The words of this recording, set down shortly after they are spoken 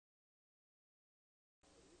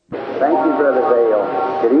Thank you, Brother Dale.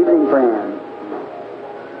 Good evening, friends.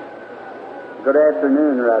 Good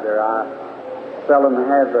afternoon, rather. I seldom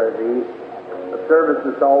have the service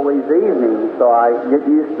is always evening, so I get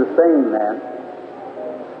used to saying that.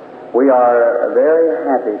 We are very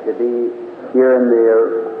happy to be here in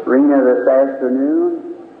the arena this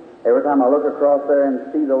afternoon. Every time I look across there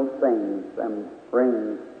and see those things and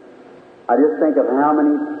rings, I just think of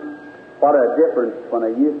what a difference when I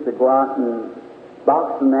used to go out and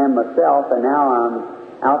boxing them myself, and now I'm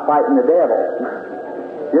out fighting the devil.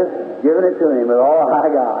 Just giving it to him with all I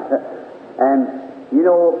got. And, you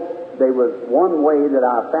know, there was one way that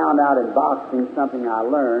I found out in boxing, something I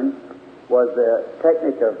learned, was the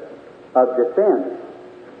technique of defense.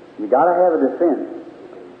 You got to have a defense.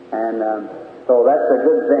 And so that's a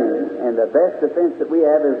good thing. And the best defense that we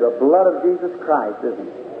have is the blood of Jesus Christ, isn't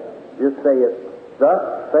it? Just say it,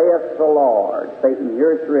 thus saith the Lord. Satan,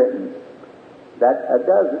 here it's written. That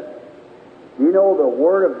does it. You know the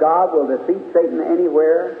Word of God will defeat Satan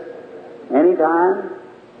anywhere, anytime,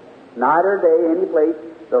 night or day, any place,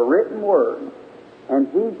 the written Word.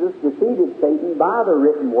 And Jesus defeated Satan by the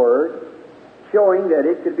written Word, showing that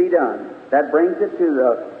it could be done. That brings it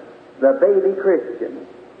to the baby Christian.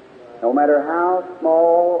 No matter how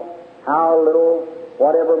small, how little,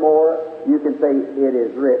 whatever more, you can say it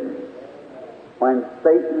is written. When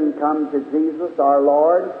Satan come to Jesus, our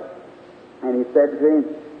Lord, and he said to him,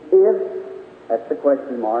 if, that's the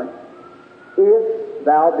question mark, if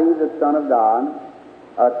thou be the Son of God,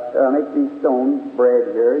 make these stones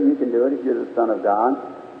bread here. You can do it if you're the Son of God.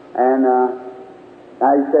 And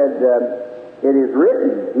now he said, it is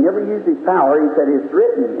written. He never used his power. He said, it's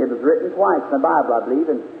written. It was written twice in the Bible, I believe,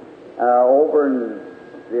 and over in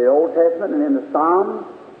the Old Testament and in the Psalms.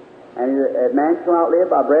 And man shall not live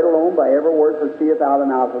by bread alone, by every word that proceedeth out of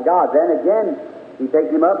the mouth of God. Then again, he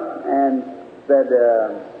picked him up and said,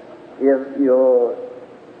 if you'll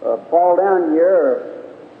fall down here or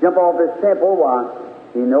jump off this temple, why,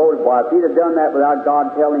 he knows, why, if he'd have done that without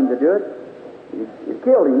God telling him to do it, he'd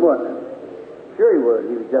killed him, wouldn't it? Sure he would.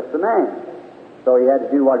 He was just a man. So he had to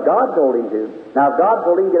do what God told him to. Now, if God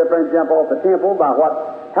told him to get up there and jump off the temple, by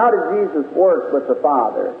what? How did Jesus work with the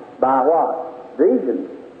Father? By what?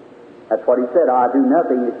 Visions. That's what he said. I do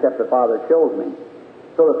nothing except the Father shows me.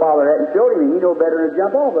 So the Father hadn't showed him, and he knew better than to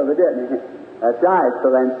jump off of it, didn't he? That's right.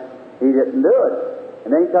 So then he didn't do it.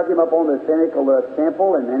 And then he took him up on the pinnacle of the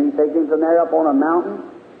temple, and then he took him from there up on a mountain.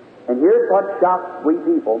 And here's what shocked we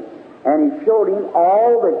people. And he showed him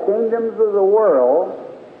all the kingdoms of the world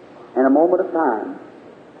in a moment of time.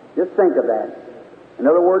 Just think of that.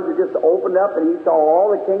 In other words, it just opened up, and he saw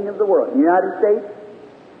all the kingdoms of the world. The United States,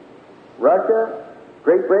 Russia,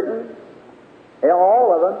 Great Britain,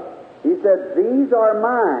 all of them. He said, these are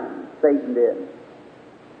mine, Satan did.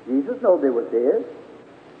 Jesus knew they were his.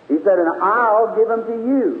 He said, and I'll give them to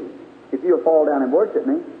you if you'll fall down and worship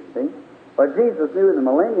me. See? But Jesus knew in the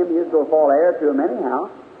millennium he was going to fall heir to him anyhow.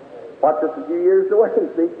 Watch just a few years away,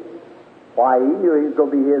 see? Why, he knew he was going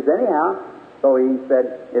to be his anyhow. So he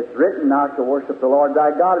said, it's written, thou shalt worship the Lord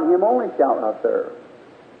thy God, and him only shalt thou serve.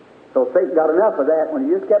 So Satan got enough of that when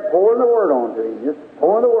he just kept pouring the Word on to him, just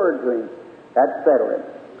pouring the Word to him. That settled it.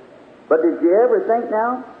 But did you ever think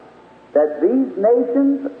now that these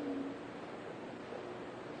nations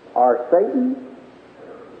are Satan?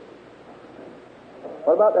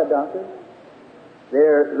 What about that, Doctor?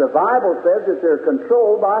 The Bible says that they're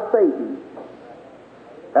controlled by Satan.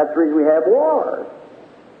 That's the reason we have wars.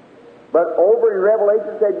 But over in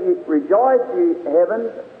Revelation it said, rejoice, ye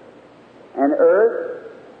heavens and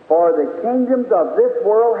earth, for the kingdoms of this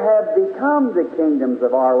world have become the kingdoms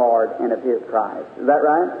of our Lord and of His Christ. Is that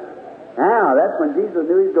right? Now, that's when Jesus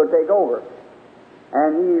knew He was going to take over.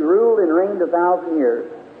 And He ruled and reigned 1,000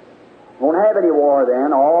 years. Won't have any war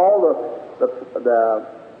then. All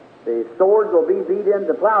the swords will be beat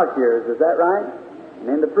into plowshares. Is that right? And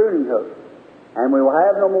in the pruning hooks. And we will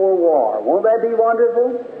have no more war. Won't that be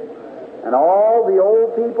wonderful? And all the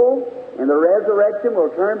old people in the resurrection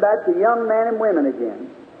will turn back to young men and women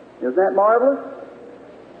again. Isn't that marvelous?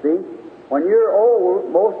 See, when you're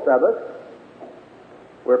old, most of us,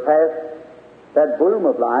 we're past that bloom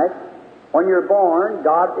of life. When you're born,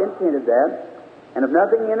 God intended that. And if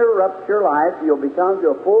nothing interrupts your life, you'll become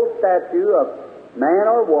to a full statue of man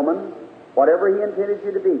or woman, whatever He intended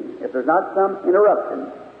you to be. If there's not some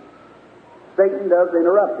interruption. Satan does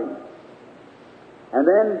interrupting. And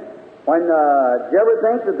then, when, did you ever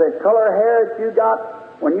think that the color hair that you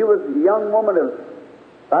got when you was a young woman of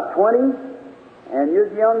about 20, and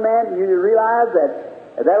you're a young man, you realize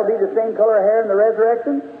that that'll be the same color hair in the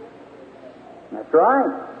resurrection? That's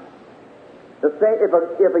right.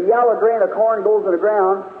 If a yellow grain of corn goes in the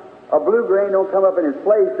ground, a blue grain don't come up in its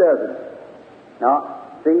place, does it?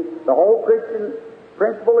 Now, see, the whole Christian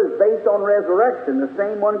principle is based on resurrection. The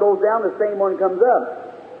same one goes down, the same one comes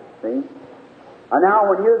up. See? And now,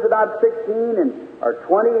 when you was about 16 or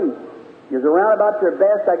 20, you was around about your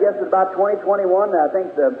best, I guess it's about 20, 21, I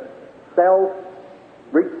think the cells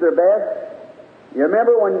reached their best. You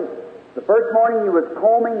remember when the first morning you was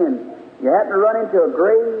combing and you happened to run into a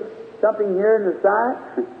grave, something here in the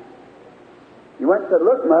side? You went and said,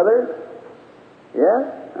 "Look, Mother."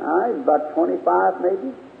 Yeah? He's about 25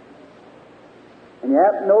 maybe. And you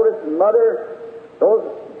happened to notice, Mother, those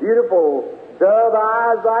beautiful dove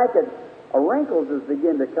eyes like it, wrinkles has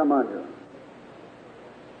begun to come under them.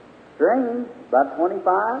 Strange, about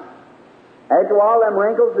 25. After a while, them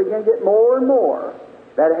wrinkles begin to get more and more.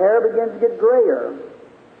 That hair begins to get grayer.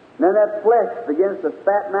 And then that flesh begins to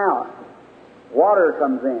fatten out. Water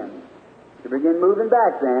comes in. You begin moving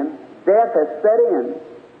back then. Death has set in.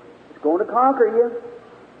 It's going to conquer you.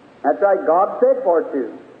 That's right, God said for it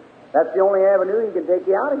to. That's the only avenue He can take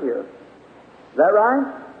you out of here. Is that right?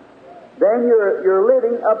 Then you're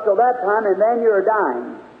living up till that time, and then you're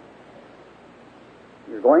dying.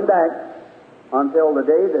 You're going back until the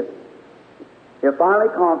day that He'll finally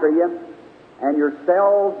conquer you, and your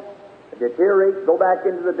cells deteriorate, go back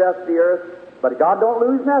into the dust of the earth. But God don't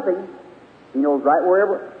lose nothing. He knows right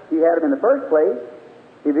wherever He had them in the first place.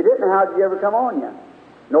 If He didn't, how did you ever come on you?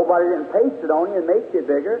 Nobody didn't paste it on you and make you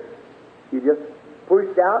bigger. You just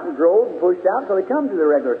pushed out and drove and pushed out until they come to the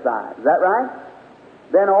regular size. Is that right?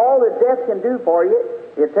 Then all that death can do for you,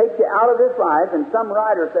 it takes you out of this life. And some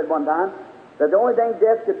writer said one time that the only thing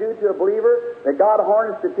death could do to a believer, that God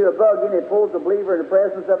harnessed it to a buggy and it pulls the believer in the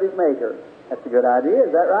presence of his Maker. That's a good idea,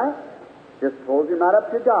 is that right? Just pulls him right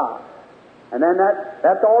up to God. And then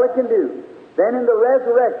that's all it can do. Then in the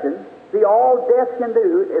resurrection, see, all death can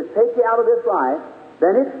do is take you out of this life,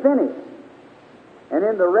 then it's finished. And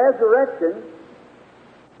in the resurrection,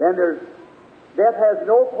 then death has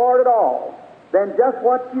no part at all. Then just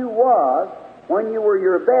what you was when you were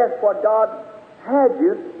your best, what God had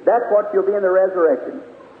you, that's what you'll be in the resurrection.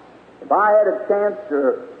 If I had a chance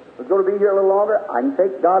or was going to be here a little longer, I can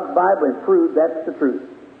take God's Bible and prove that's the truth.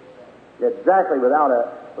 Exactly, without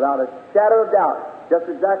a shadow of doubt, just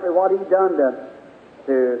exactly what He done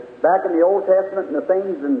to back in the Old Testament and the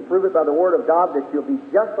things, and prove it by the Word of God that you'll be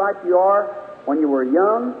just like you are when you were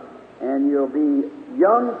young, and you'll be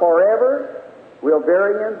young forever. We'll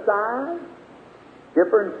vary in size.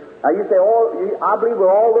 Different. Now you say, I believe we'll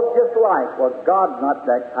all look just alike. Well, God's not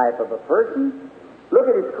that type of a person. Look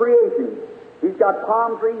at His creation. He's got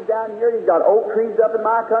palm trees down here. He's got oak trees up in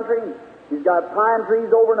my country. He's got pine trees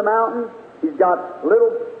over in the mountains. He's got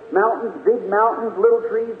little mountains, big mountains, little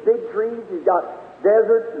trees, big trees. He's got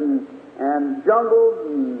deserts and jungles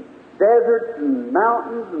and deserts and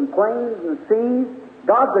mountains and plains and seas.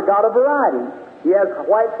 God's a God of variety. He has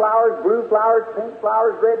white flowers, blue flowers, pink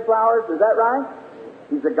flowers, red flowers. Is that right?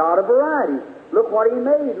 He's a God of variety. Look what He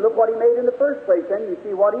made. Look what He made in the first place. Then you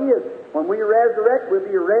see what He is. When we resurrect, we'll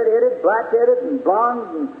be red-headed, black-headed, and blonde,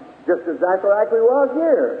 and just exactly like we was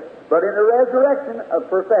here. But in the resurrection of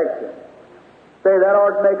perfection. Say, that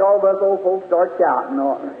ought to make all of us old folks start shouting.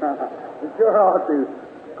 It sure ought to.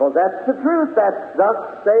 Because that's the truth. That's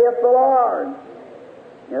thus saith the Lord.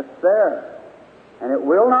 Yes, sir. And it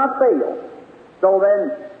will not fail. So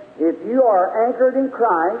then, if you are anchored in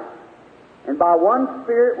Christ, and by one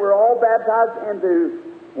Spirit we're all baptized into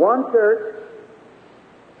one church,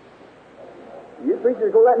 you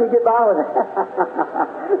preachers go let me get by with that.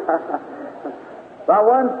 By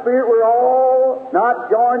one Spirit we're all not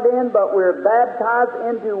joined in, but we're baptized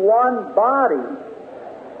into one body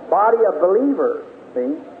of believers,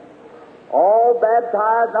 see? All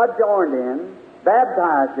baptized, not joined in,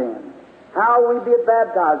 baptized in. How we get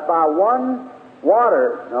baptized? By one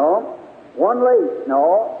water? No. One lake?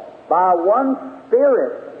 No. By one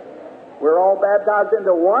Spirit. We're all baptized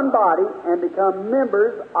into one body and become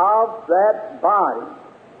members of that body.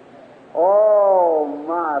 Oh,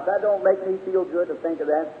 my. If that don't make me feel good to think of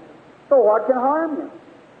that, so what can harm you?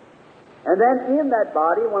 And then in that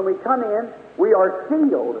body, when we come in, we are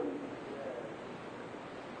sealed.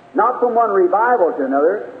 Not from one revival to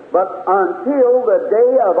another, but until the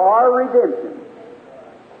day of our redemption.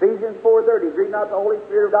 Ephesians 4:30, grieve not the Holy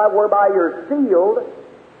Spirit of God, whereby you're sealed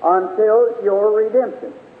until your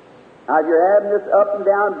redemption. Now, if you're having this up and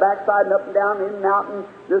down, backside and up and down, in and out, and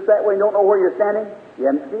this, that way, and don't know where you're standing, you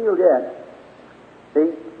haven't sealed yet.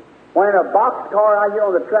 See, when a boxcar out here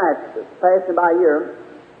on the tracks that's passing by here,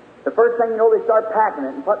 the first thing you know, they start packing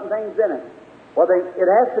it and putting things in it. Well, it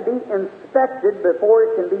has to be inspected before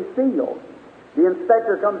it can be sealed. The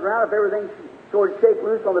inspector comes around. If everything's Sure to shake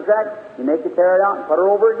loose on the track, you make her tear it out and put her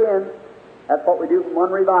over again. That's what we do from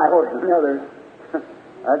one revival to another.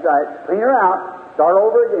 That's right. Clean her out, start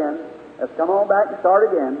over again. Let's come on back and start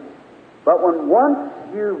again. But when once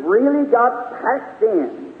you've really got packed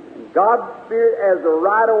in, and God's Spirit as a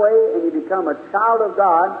right away, and you become a child of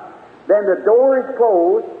God, then the door is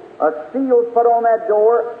closed, a seal is put on that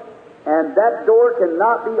door, and that door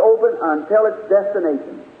cannot be opened until its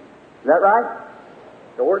destination. Is that right?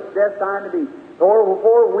 Door it's destined to be.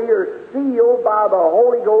 Therefore, we are sealed by the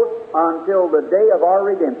Holy Ghost until the day of our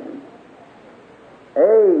redemption.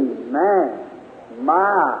 Amen.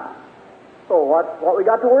 My. So what we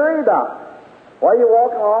got to worry about? While you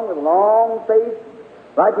walk along with a long face,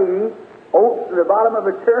 like you eat oats to the bottom of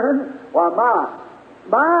a churn, why,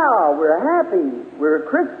 my, we're happy, we're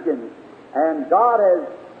Christians, and God has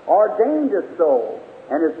ordained us so,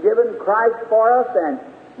 and has given Christ for us, and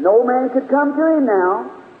no man could come to Him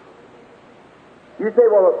now. You say,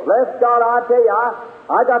 well, bless God, I tell you,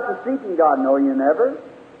 I got to seeking God. No, you never.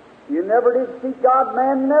 You never did seek God.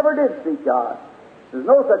 Man never did seek God. There's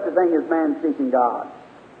no such a thing as man seeking God.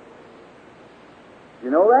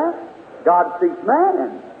 You know that? God seeks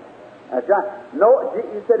man. That's right. No,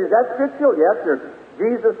 you said, is that scriptural? Yes, sir.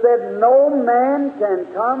 Jesus said, no man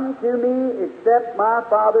can come to me except my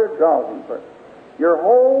Father draws him first. Your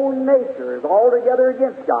whole nature is altogether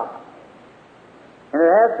against God. And it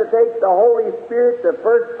has to take the Holy Spirit to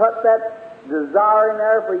first put that desire in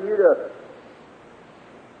there for you to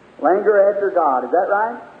linger after God. Is that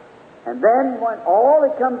right? And then when all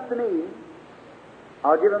that comes to me,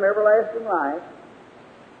 I'll give him everlasting life.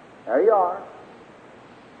 There you are.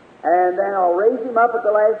 And then I'll raise him up at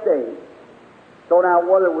the last day. So now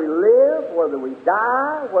whether we live, whether we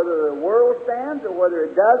die, whether the world stands or whether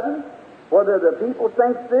it doesn't, whether the people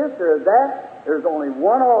think this or that, there's only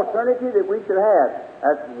one alternative that we should have.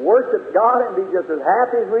 That's worship God and be just as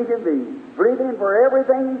happy as we can be. Believe Him for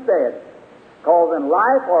everything He said. Because in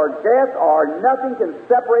life or death or nothing can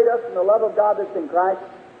separate us from the love of God that's in Christ.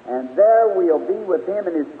 And there we'll be with Him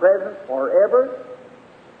in His presence forever.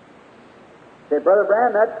 Say, Brother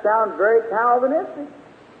Branham, that sounds very Calvinistic.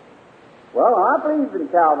 Well, I believe in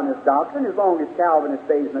Calvinist doctrine as long as Calvinist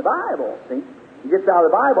stays in the Bible. See? He gets out of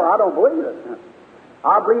the Bible, I don't believe it.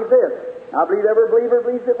 I believe this. I believe every believer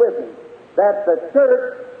believes it with me. That the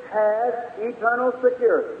church has eternal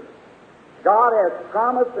security. God has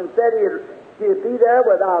promised and said He'd be there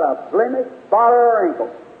without a blemish, spot, or wrinkle.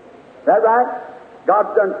 Is that right?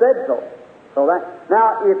 God's done said so.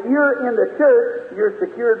 Now, if you're in the church, you're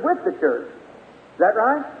secured with the church. Is that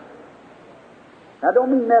right? Now, don't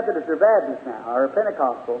mean Methodist or Baptist now, or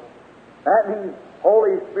Pentecostal. That means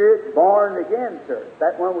Holy Spirit born again church.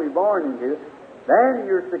 That's one we're born into. Then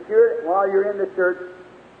you're secured while you're in the church.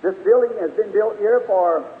 This building has been built here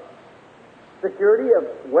for security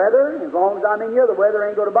of weather. As long as I'm in here, the weather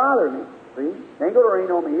ain't going to bother me. See? It ain't going to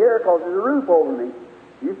rain on me here because there's a roof over me.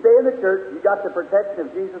 You stay in the church, you got the protection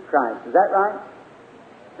of Jesus Christ. Is that right?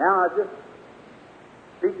 Now, I was just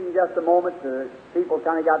speaking just a moment to people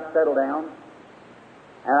kind of got settled down.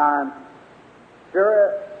 And I'm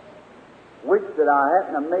sure wish that I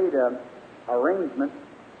hadn't have made an arrangement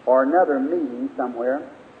for another meeting somewhere.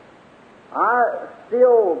 I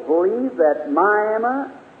still believe that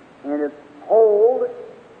Miami and its hold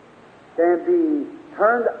can be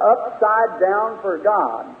turned upside down for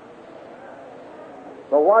God.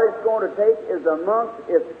 But what it's going to take is amongst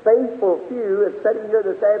its faithful few that's sitting here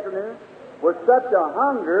this afternoon with such a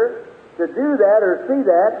hunger to do that or see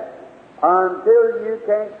that until you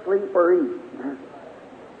can't sleep or eat.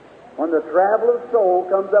 When the travel of soul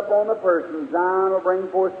comes up on the person, Zion will bring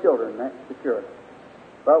forth children. That's secure.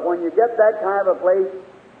 But when you get that kind of a place,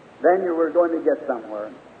 then you were going to get somewhere.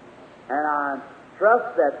 And I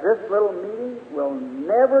trust that this little meeting will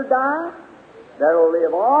never die, that it'll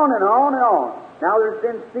live on and on and on. Now there's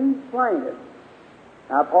been seeds planted.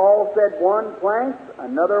 Now Paul said one plants,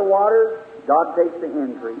 another waters, God takes the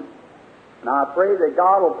increase. And I pray that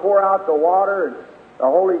God will pour out the water and the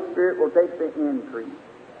Holy Spirit will take the increase.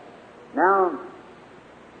 Now,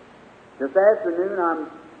 this afternoon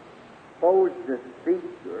I'm supposed to speak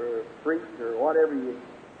or preach or whatever you...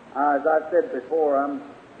 as I said before, I'm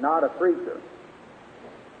not a preacher.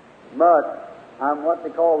 But I'm what they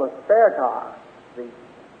call a spare tire. See?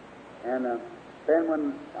 And then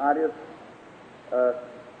when I just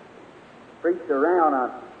preached around,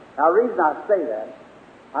 now the reason I say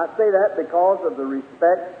that because of the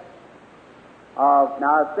respect of...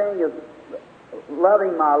 Now, the thing is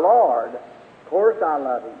loving my Lord. Of course I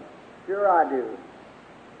love Him. Sure I do.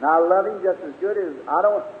 And I love Him just as good as... I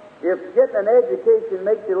don't if getting an education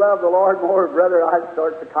makes you love the Lord more, brother, I'd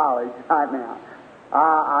start to college right now.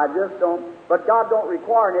 I just don't. But God don't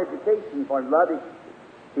require an education for love.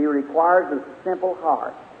 He requires a simple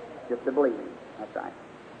heart, just to believe Him. That's right.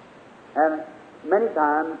 And many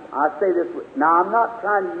times I say this. Now I'm not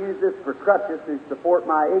trying to use this for crutches to support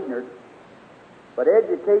my ignorance, but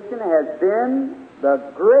education has been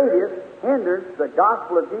the greatest hindrance the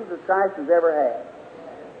gospel of Jesus Christ has ever had.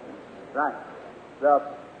 Right.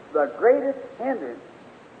 The greatest hindrance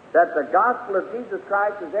that the gospel of Jesus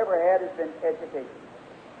Christ has ever had has been education.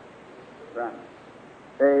 Right.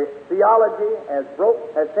 The theology has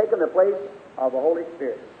taken the place of the Holy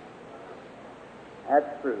Spirit.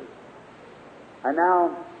 That's true. And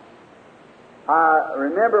now, I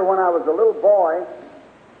remember when I was a little boy,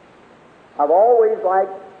 I've always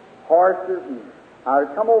liked horses, and I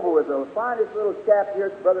would come over with the finest little chap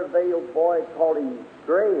here, Brother Vale's boy, called him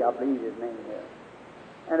Gray, I believe his name is.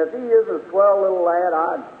 And if he is a swell little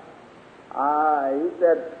lad, he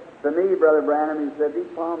said to me, Brother Branham, he said, these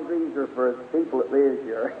palm trees are for the people that live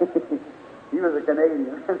here. He was a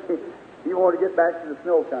Canadian. He wanted to get back to the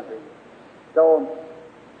snow country. So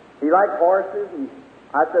he liked horses, and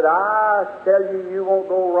I said, I tell you, you won't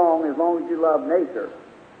go wrong as long as you love nature,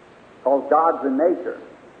 because God's in nature.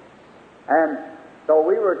 And so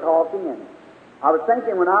we were talking, and I was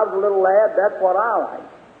thinking when I was a little lad, that's what I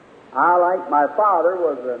liked. My father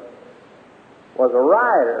was a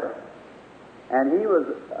rider, and he was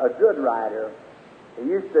a good rider. He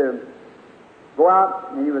used to go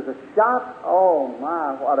out, and he was a shot. Oh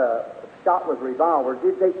my, what a shot with revolvers.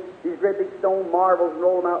 He'd take these great big stone marbles and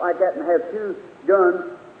roll them out like that, and have two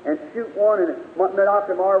guns and shoot one and knock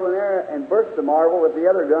the marble in there and burst the marble with the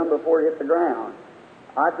other gun before it hit the ground.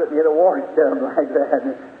 I couldn't hit a water tub like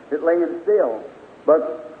that, it laying still.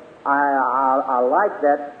 But I like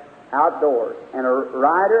that outdoors. And a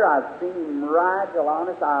rider, I've seen him ride till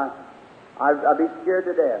honest, I'd be scared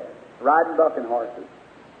to death, riding bucking horses.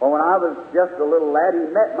 Well, when I was just a little lad, he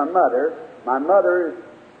met my mother. My mother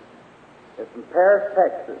is from Paris,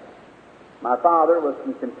 Texas. My father was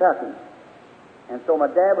from Kentucky. And so my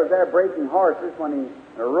dad was there breaking horses in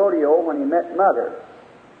a rodeo when he met Mother.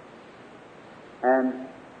 And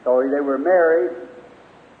so they were married,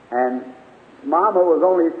 and Mama was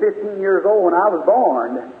only 15 years old when I was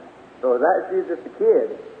born. So she was just a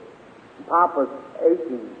kid. And Papa's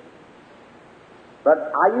 18.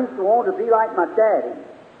 But I used to want to be like my daddy.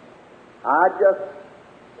 I just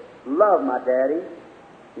loved my daddy.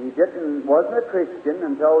 He wasn't a Christian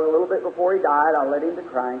until a little bit before he died. I led him to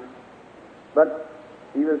Christ. But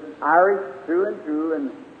he was Irish through and through,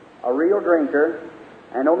 and a real drinker.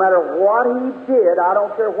 And no matter what he did, I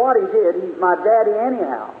don't care what he did, he's my daddy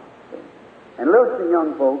anyhow. And listen,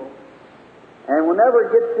 young folks, and whenever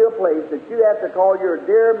it gets to a place that you have to call your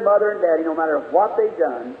dear mother and daddy, no matter what they've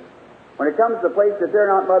done, when it comes to a place that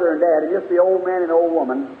they're not mother and dad, and just the old man and old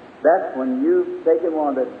woman, that's when you've taken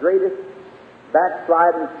one of the greatest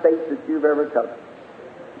backsliding states that you've ever touched.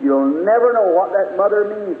 You'll never know what that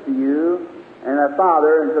mother means to you and that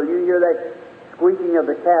father until you hear that squeaking of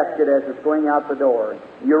the casket as it's going out the door.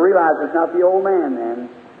 You realize it's not the old man then.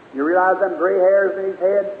 You realize them gray hairs in his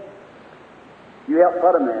head? You helped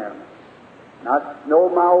put him there. And I know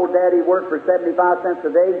my old daddy worked for 75 cents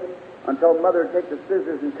a day until Mother would take the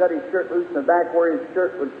scissors and cut his shirt loose in the back where his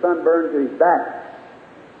shirt would sunburn to his back.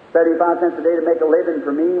 75 cents a day to make a living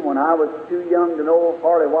for me when I was too young to know,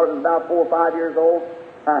 hardly wasn't about 4 or 5 years old.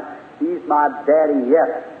 He's my daddy,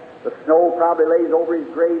 yes. The snow probably lays over his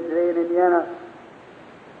grave today in Indiana.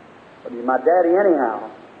 But he's my daddy anyhow.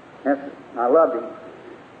 Yes, I loved him.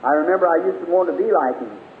 I remember I used to want to be like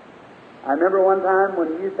him. I remember one time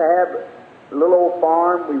when he used to have a little old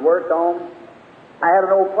farm we worked on. I had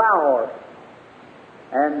an old plow horse.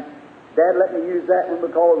 And Dad let me use that one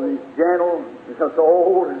because he's gentle, he's so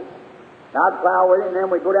old. And I'd plow with him, and then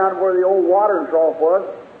we'd go down to where the old watering trough was.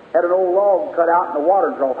 Had an old log cut out in the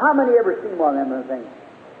watering trough. How many ever seen one of them things?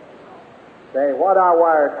 Say, what I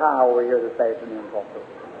wire a tie over here this afternoon, folks?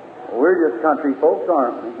 We're just country folks,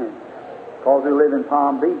 aren't we? Because we live in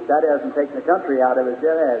Palm Beach. That hasn't taken the country out of us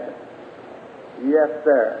yet, has it? Yes,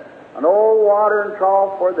 sir. An old watering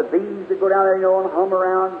trough where the bees that go down there, and hum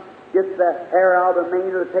around, gets the hair out of the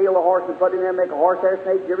mane or the tail of the horse and put it in there and make a horsehair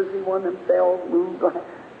snake. You ever see one of them cells move?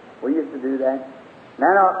 We used to do that.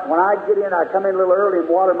 Now, when I'd get in, I'd come in a little early and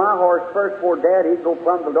water my horse first before Dad. He'd go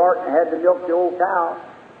plumb the dark and had to milk the old cow.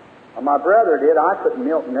 Well, my brother did. I couldn't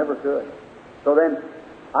milk, never could. So then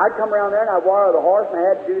I'd come around there and I'd water the horse, and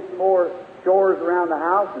I had to do some more chores around the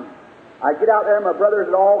house. And I'd get out there, and my brothers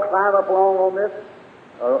would all climb up along on this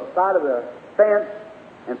side of the fence,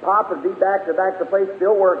 And Pop would be back to the place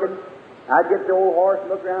still working. I'd get the old horse and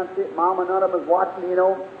look around and see it. Mama, none of them was watching, you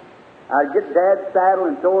know. I'd get Dad's saddle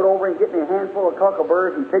and throw it over and get me a handful of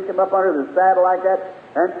cockleburrs and pick them up under the saddle like that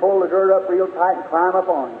and pull the gird up real tight and climb up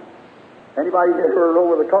on him. Anybody that ever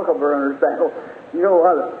rode with a cockleburr under the saddle, you know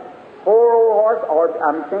what? Poor old horse, or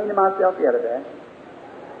I'm ashamed of myself the other day.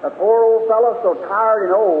 A poor old fellow so tired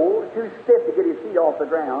and old, too stiff to get his feet off the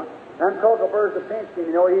ground. Them cockleburrs would pinch him,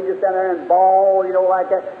 you know. He'd just stand there and bawl, you know, like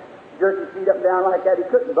that, jerk his feet up and down like that. He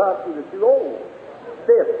couldn't bust, he was too old.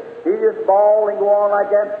 Stiff. He'd just bawl and go on like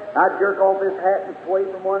that. I'd jerk off his hat and sway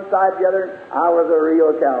from one side to the other. I was a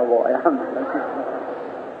real cowboy.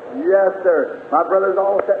 Yes, sir. My brothers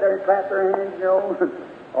all sat there and clapped their hands, you know.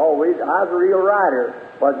 Always. I was a real rider.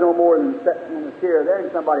 Was no more than sitting in the chair there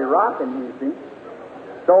and somebody rocking me, you see.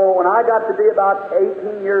 So when I got to be about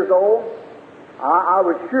 18 years old, I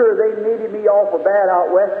was sure they needed me awful bad out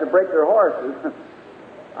west to break their horses.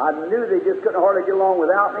 I knew they just couldn't hardly get along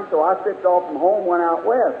without me, so I stepped off from home, went out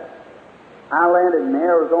west. I landed in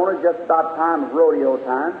Arizona just about time of rodeo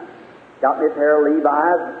time. Got me a pair of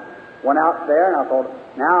Levi's, went out there, and I thought,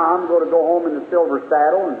 now I'm going to go home in the silver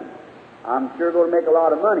saddle, and I'm sure going to make a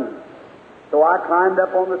lot of money. So I climbed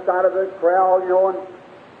up on the side of the corral, you know, and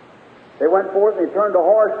they went forth and they turned the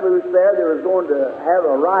horse loose there. They was going to have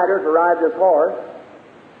a rider to ride this horse.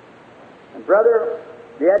 And brother,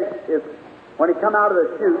 when he come out of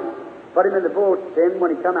the chute, put him in the bull pen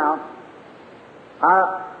when he come out,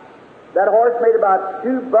 that horse made about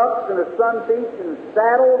 2 bucks and a sun piece and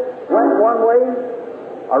saddle went one way,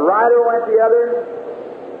 a rider went the other.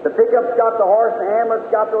 The pickup's got the horse, the ambulance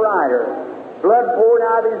got the rider. Blood pouring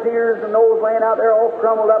out of his ears and nose laying out there all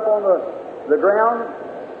crumbled up on the ground.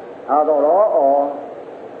 I thought,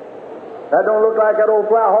 that don't look like that old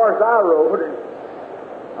plow horse I rode.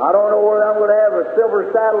 I don't know whether I'm going to have a silver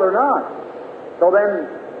saddle or not. So then,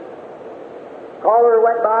 caller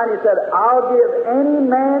went by and he said, I'll give any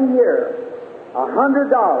man here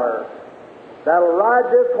 $100 that'll ride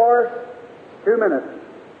this horse 2 minutes.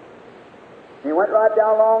 And he went right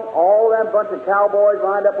down along, all them bunch of cowboys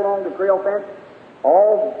lined up along the trail fence,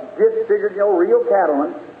 all disfigured, you know, real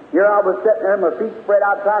cattlemen. Here I was sitting there, my feet spread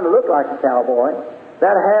out, trying to look like a cowboy.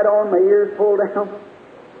 That hat on, my ears pulled down.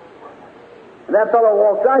 And that fellow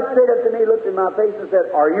walked right straight up to me, looked in my face and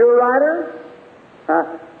said, are you a rider?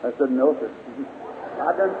 I said, no, sir.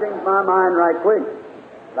 I done changed my mind right quick.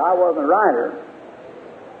 But I wasn't a rider.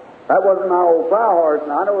 That wasn't my old plow horse,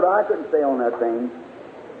 and I know that I couldn't stay on that thing.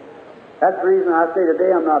 That's the reason I say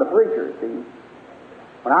today I'm not a preacher, see.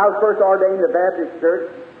 When I was first ordained in the Baptist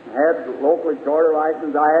church, I had the locally charter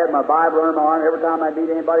license, I had my Bible under my arm. Every time I meet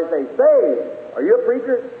anybody, say, are you a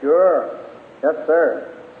preacher? Sure. Yes, sir.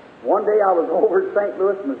 One day I was over at St.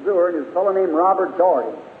 Louis, Missouri, and there's a fellow named Robert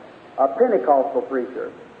Doherty, a Pentecostal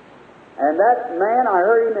preacher. And that man, I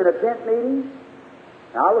heard him in a tent meeting,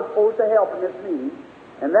 and I was supposed to help in this meeting,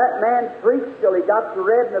 and that man preached till he got so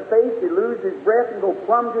red in the face, he'd lose his breath and go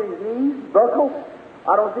plumb to his knees, buckle.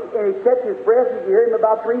 I don't see, and he'd catch his breath, and you hear him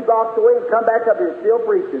about 3 blocks away and come back up, he's still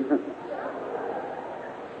preaching.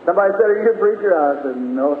 Somebody said, are you a preacher? I said,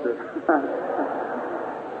 no, sir.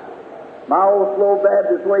 My old slow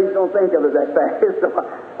Baptist ways don't think of it that fast, so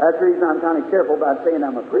that's the reason I'm kind of careful about saying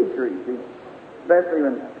I'm a preacher, you see. Especially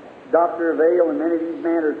when Dr. Vale and many of these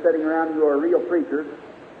men are sitting around who are real preachers.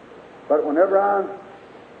 But whenever I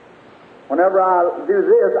do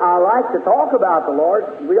this, I like to talk about the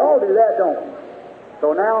Lord. We all do that, don't we?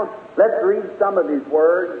 So now, let's read some of His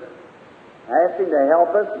words. Ask Him to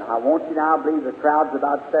help us. I want you now, I believe the crowd's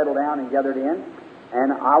about settled down and gathered in.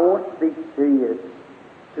 And I won't speak to you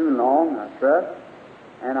too long, I trust.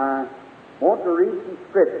 And I want to read some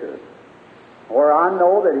scriptures where I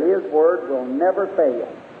know that His Word will never fail.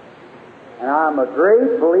 And I'm a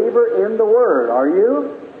great believer in the Word. Are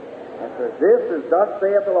you? And says, this is thus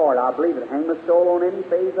saith the Lord. I believe it. Hang my soul on any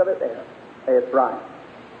phase of it there. It's right.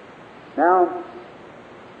 Now,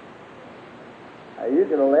 you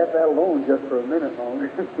could have left that alone just for a minute longer.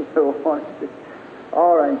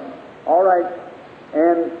 All right.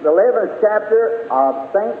 In the 11th chapter of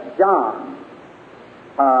St. John,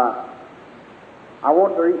 I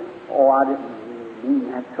want to read... I didn't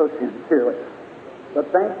mean that so sincerely.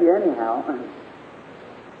 But thank you anyhow.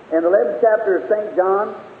 In the 11th chapter of St.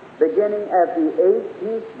 John, beginning at the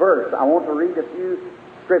 18th verse, I want to read a few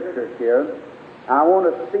scriptures here. I want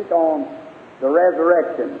to speak on the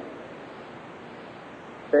resurrection.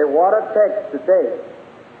 Say, what a text to take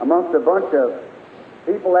amongst a bunch of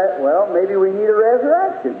people that, maybe we need a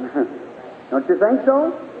resurrection. Don't you think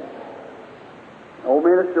so? Old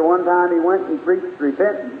minister one time, he went and preached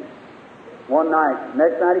repentance. one night.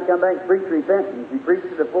 Next night he come back and preached repentance. He preached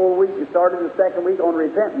it the full week. He started the second week on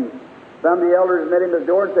repentance. Some of the elders met him at the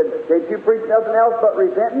door and said, "Can't you preach nothing else but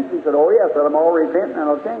repentance?" He said, "Oh yes, let them all repent and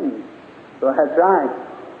it'll change." So that's right.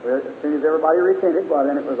 Well, as soon as everybody repented, well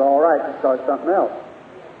then it was all right to start something else.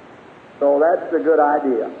 So that's a good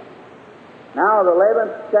idea. Now the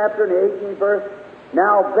 11th chapter and the 18th verse.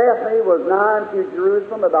 Now Bethany was nigh unto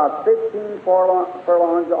Jerusalem, about 15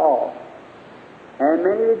 furlongs off. And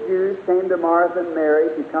many of the Jews came to Martha and Mary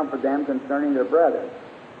to comfort them concerning their brethren.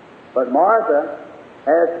 But Martha,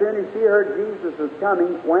 as soon as she heard Jesus was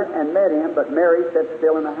coming, went and met him, but Mary sat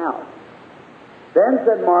still in the house. Then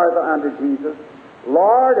said Martha unto Jesus,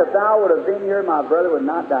 "Lord, if thou would have been here, my brother would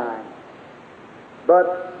not die.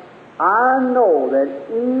 But I know that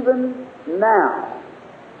even now,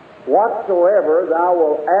 whatsoever thou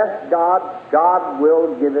wilt ask God, God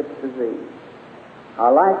will give it to thee." I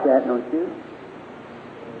like that, don't you?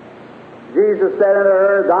 Jesus said unto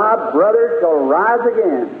her, "Thy brother shall rise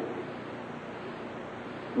again."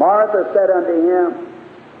 Martha said unto him,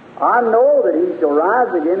 "I know that he shall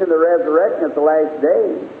rise again in the resurrection at the last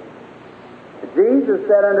day." Jesus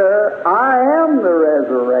said unto her, "I am the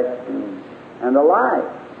resurrection and the life.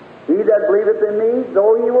 He that believeth in me,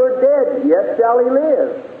 though he were dead, yet shall he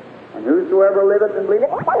live. And whosoever liveth and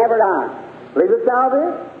believeth never die. Believest thou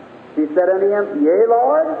this?" She said unto him, "Yea,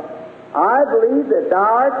 Lord, I believe that thou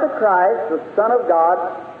art the Christ, the Son of God,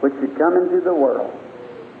 which should come into the world."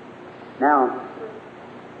 Now,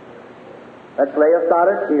 let's lay aside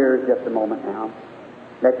our tears just a moment now,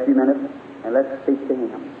 next few minutes, and let's speak to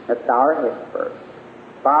Him. Let's bow our heads first.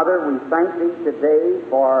 Father, we thank Thee today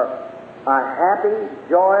for a happy,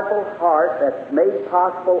 joyful heart that's made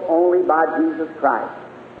possible only by Jesus Christ.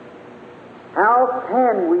 How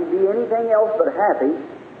can we be anything else but happy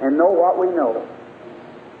and know what we know?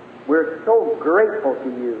 We're so grateful to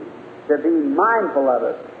You to be mindful of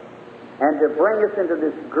us and to bring us into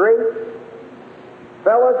this great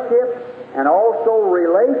fellowship and also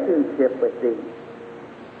relationship with Thee.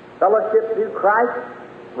 Fellowship through Christ,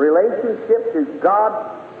 relationship to God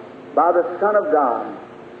by the Son of God.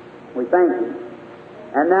 We thank You.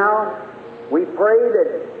 And now we pray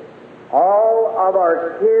that all of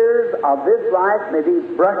our tears of this life may be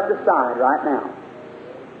brushed aside right now.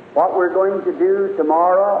 What we're going to do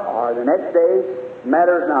tomorrow or the next day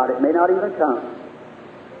matters not. It may not even come.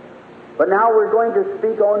 But now we're going to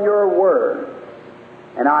speak on Your Word.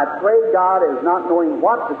 And I pray, God, as not knowing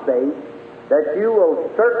what to say, that You will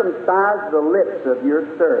circumcise the lips of Your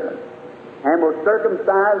servant and will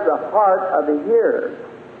circumcise the heart of the hearer.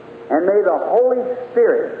 And may the Holy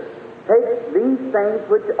Spirit take these things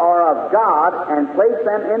which are of God and place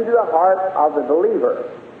them into the heart of the believer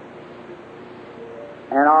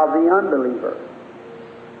and of the unbeliever.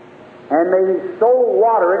 And may He so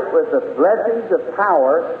water it with the blessings of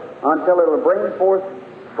power until it will bring forth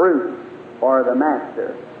fruit for the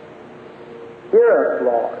Master. Hear us,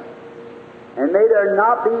 Lord. And may there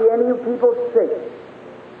not be any people sick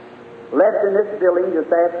left in this building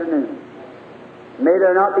this afternoon. May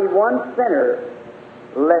there not be one sinner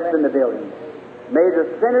left in the building. May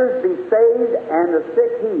the sinners be saved and the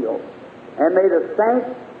sick healed. And may the saints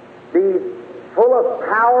be full of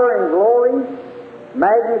power and glory,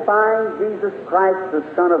 magnifying Jesus Christ, the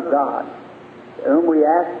Son of God, whom we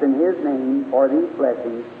ask in His name for these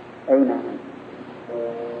blessings. Amen.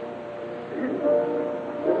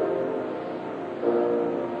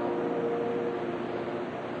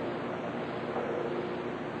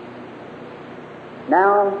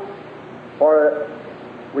 Now,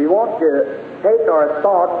 we want to take our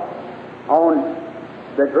thoughts on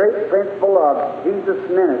the great principle of Jesus'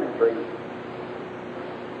 ministry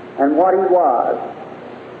and what He was.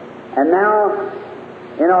 And now,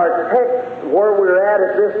 in our text where we're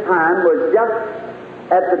at this time was just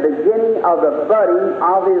at the beginning of the budding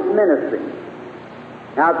of His ministry.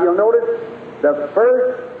 Now, if you'll notice, the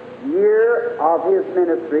first year of His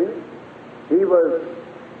ministry, He was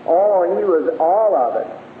all of it.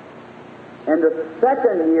 In the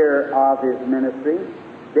second year of His ministry,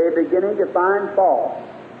 they're beginning to find fault.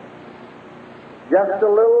 Just a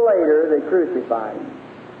little later, they crucified Him.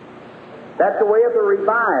 That's the way of the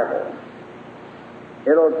revival.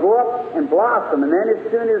 It'll go up and blossom, and then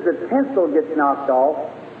as soon as the tinsel gets knocked off,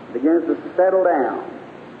 it begins to settle down.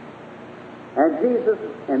 And Jesus,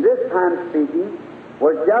 in this time speaking,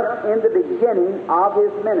 was just in the beginning of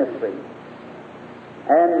His ministry.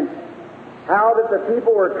 And how that the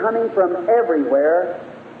people were coming from everywhere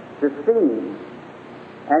to see Him.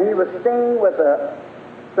 And He was staying with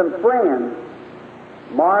some friends,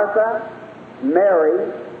 Martha,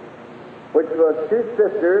 Mary, which was two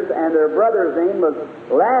sisters, and their brother's name was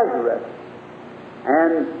Lazarus.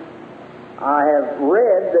 And I have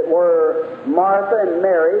read that where Martha and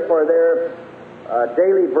Mary, for their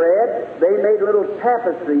daily bread, they made little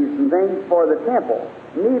tapestries and things for the temple,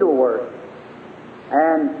 needlework.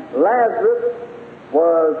 And Lazarus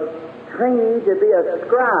was trained to be a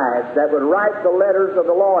scribe that would write the letters of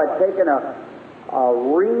the law. Had taken a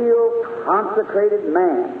real consecrated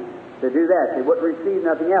man to do that. He wouldn't receive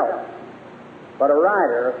nothing else but a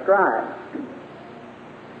writer, a scribe.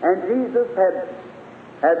 And Jesus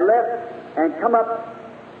had left and come up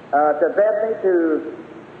to Bethany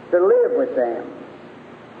to live with them.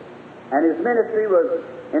 And his ministry was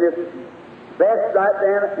in its best right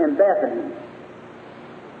there in Bethany.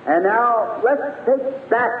 And now let's take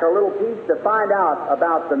back a little piece to find out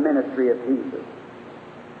about the ministry of Jesus.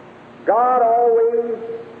 God always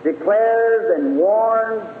declares and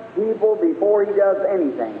warns people before He does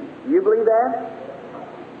anything. Do you believe that?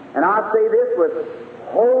 And I say this with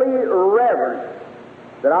holy reverence,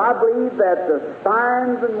 that I believe that the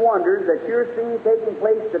signs and wonders that you're seeing taking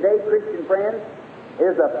place today, Christian friends,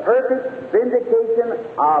 is a perfect vindication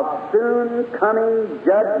of soon coming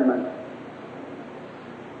judgment.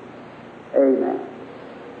 Amen.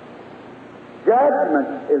 Judgment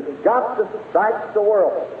has got to strike the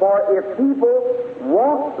world. For if people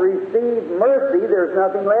won't receive mercy, there's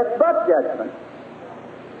nothing left but judgment.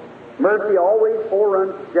 Mercy always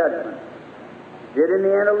foreruns judgment. It did in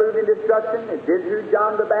the antediluvian destruction, it did through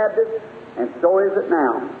John the Baptist, and so is it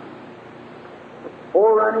now.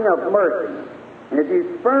 Forerunning of mercy. And if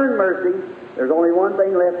you spurn mercy, there's only one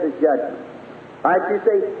thing left, is judgment. Right? You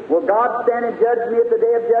say, will God stand and judge me at the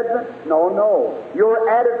day of judgment? No, no. Your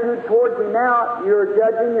attitude towards me now, you're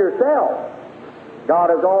judging yourself. God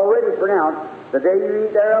has already pronounced, the day you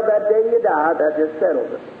eat thereof, that day you die. That just settles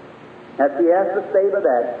it. That's He has to stay by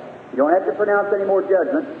that. You don't have to pronounce any more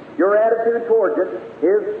judgment. Your attitude towards it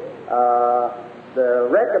is the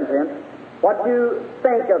recompense. What you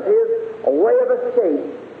think of His way of escape.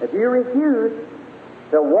 If you refuse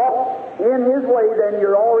to walk in His way, then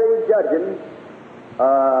you're already judging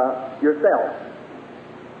yourself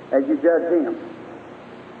as you judge Him.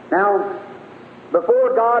 Now,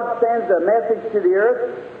 before God sends a message to the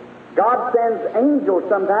earth, God sends angels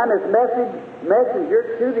sometimes as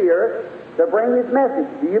messengers to the earth to bring His message.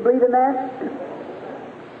 Do you believe in that?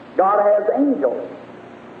 God has angels.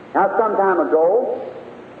 Now, some time ago,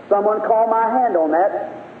 someone called my hand on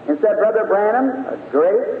that and said, Brother Branham, a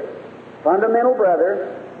great fundamental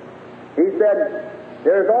brother, he said,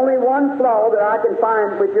 there's only one flaw that I can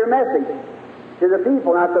find with your message to the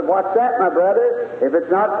people. And I said, what's that, my brother? If it's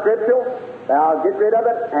not scriptural, I'll get rid of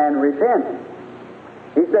it and repent.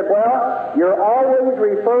 He said, well, you're always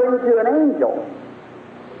referring to an angel.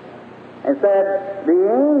 And said, the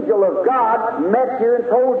angel of God met you and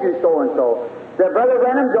told you so and so. Said, Brother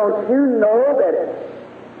Branham, don't you know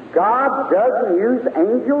that God doesn't use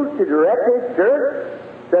angels to direct His church?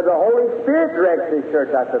 Said the Holy Spirit directs His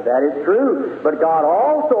church. I said, that is true. But God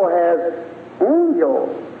also has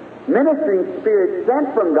angels, ministering spirits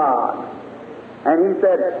sent from God. And he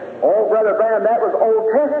said, oh, Brother Branham, that was Old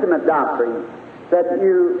Testament doctrine. That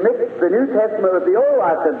you mixed the New Testament with the Old.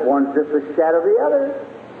 I said, one's just a shadow of the other.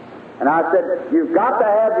 And I said, you've got to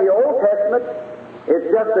have the Old Testament. It's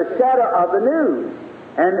just a shadow of the New.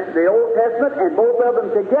 And the Old Testament and both of them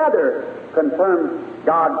together confirm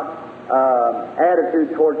God's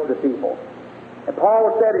attitude towards the people. And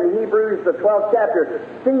Paul said in Hebrews, the 12th chapter,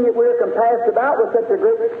 seeing that we are compassed about with such a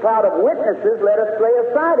great cloud of witnesses, let us lay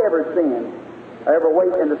aside every sin, every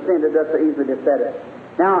weight and the sin that does so easily beset us.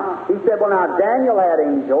 Now, he said, well, now, Daniel had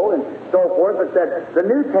angel and so forth, but said the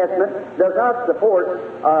New Testament does not support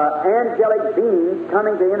angelic beings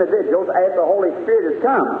coming to individuals as the Holy Spirit has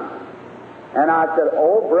come. And I said,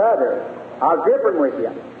 oh, brother, I was different with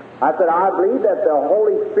you. I said, I believe that the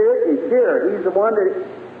Holy Spirit is here. He's the one that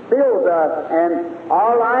fills us, and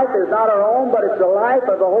our life is not our own, but it's the life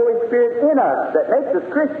of the Holy Spirit in us that makes us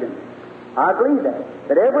Christians. I believe that.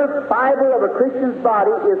 That every fiber of a Christian's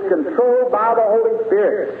body is controlled by the Holy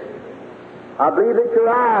Spirit. I believe that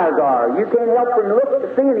your eyes are. You can't help from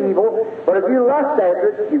seeing evil, but if you lust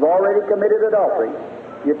after it, you've already committed adultery.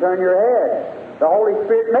 You turn your head. The Holy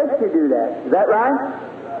Spirit makes you do that. Is that right?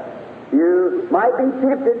 You might be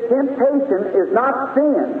tempted. Temptation is not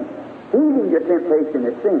sin. Heeding your temptation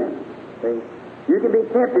is sin. See? You can be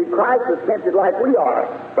tempted. Christ was tempted like we are,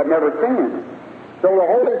 but never sinned. So the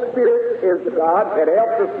Holy Spirit is the God that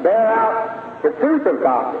helps us bear out the truth of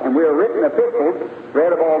God. And we are written epistles,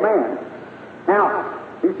 read of all men. Now,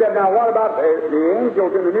 he said, now what about the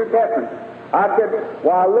angels in the New Testament? I said,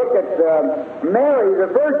 well, I look at Mary,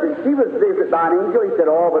 the Virgin. She was visited by an angel. He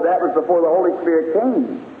said, oh, but that was before the Holy Spirit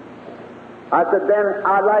came. I said, then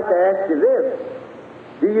I'd like to ask you this.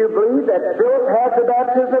 Do you believe that Philip had the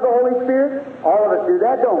baptism of the Holy Spirit? All of us do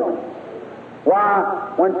that, don't we?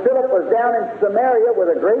 Why, when Philip was down in Samaria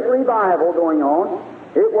with a great revival going on,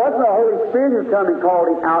 it wasn't the Holy Spirit who come and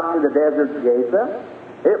called him out to the desert Gaza.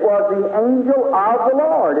 It was the angel of the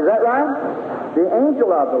Lord. Is that right? The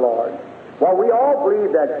angel of the Lord. Well, we all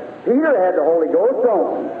believe that Peter had the Holy Ghost,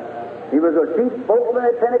 don't we? He was a chief spokesman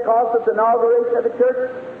at Pentecost at the inauguration of the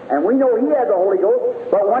church, and we know he had the Holy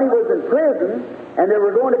Ghost. But when he was in prison, and they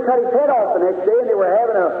were going to cut his head off the next day, and they were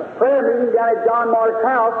having a prayer meeting down at John Mark's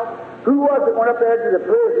house, who was it went up there to the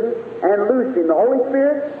prison and loosed him? The Holy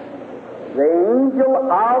Spirit? The angel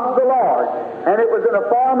of the Lord. And it was in the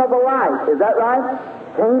form of a light. Is that right?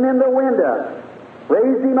 Came in the window,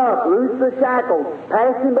 raised him up, loosed the shackles,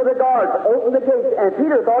 passed him by the guards, opened the gates, and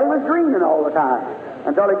Peter thought he was dreaming all the time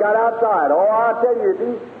until he got outside. Oh, I'll tell you, to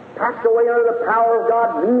be packed away under the power of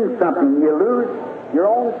God means something. You lose your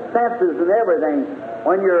own senses and everything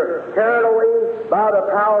when you're carried away by the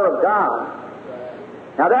power of God.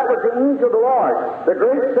 Now that was the angel of the Lord. The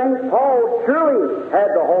great Saint Paul surely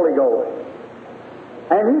had the Holy Ghost.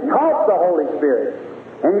 And he taught the Holy Spirit.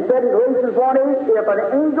 And he said in Galatians 1:8, if an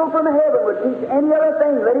angel from heaven would teach any other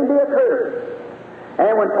thing, let him be accursed.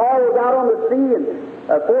 And when Paul was out on the sea and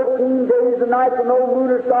 14 days and nights with no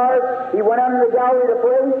moon or stars, he went out in the gallery to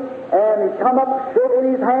pray, and he come up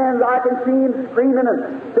shaking his hands. I can see him screaming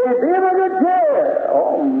and saying, "Be of good cheer!"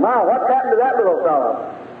 Oh my, what happened to that little fellow?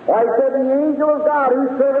 Why, he said, the angel of God,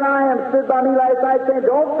 whose servant I am, stood by me last night saying,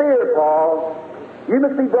 "Don't fear, Paul. You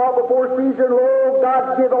must be brought before Caesar. Lo,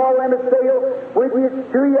 God give all them that sail with you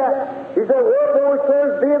to you." He said, "Wherefore,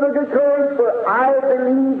 sirs, be of a good courage, for I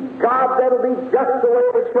believe God that will be just the way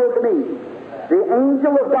it was showed to me. The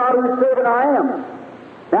angel of God whose servant I am."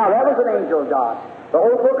 Now, that was an angel of God. The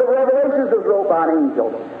whole book of Revelations was wrote by an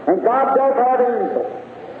angel. And God does have angels.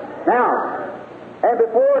 Now, and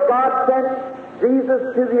before God sent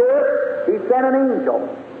Jesus to the earth, He sent an angel.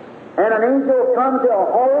 And an angel come to a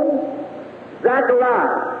home,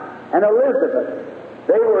 Zachariah and Elizabeth.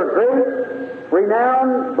 They were great,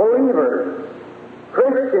 renowned believers,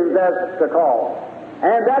 Christians as to call.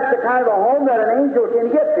 And that's the kind of a home that an angel can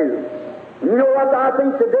get to. You know what I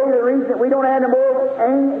think today, the reason we don't have any more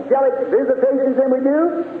angelic visitations than we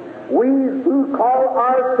do? We who call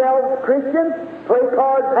ourselves Christians play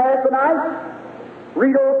cards half the night,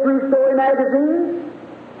 read old true story magazines,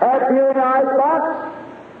 have beer in the icebox,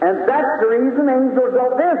 and that's the reason angels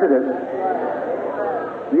don't visit us.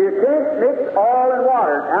 You can't mix oil and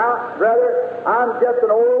water. Now, brother, I'm just an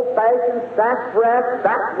old-fashioned, sassafras,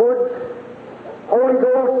 backwoods, Holy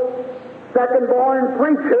Ghost, second-born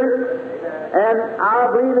preacher, and I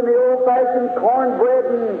believe in the old-fashioned cornbread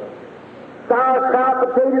and sauerkraut,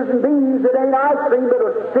 potatoes and beans. It ain't ice cream, but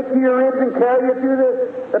it'll stick to your ribs and carry you through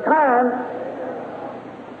the time.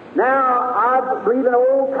 Now, I believe in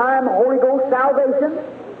old-time Holy Ghost salvation.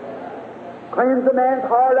 Cleanse a man's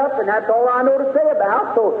heart up, and that's all I know to say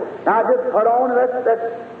about. So now just put on and let's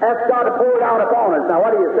ask God to pour it out upon us. Now,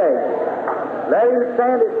 what do you say? Let Him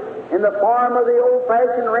send it in the form of the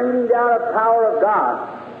old-fashioned raining down of power of God.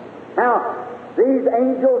 Now, these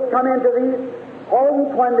angels come into these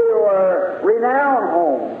homes when they were renowned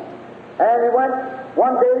homes. And he went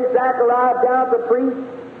one day, Zachariah down at the priest,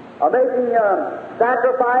 making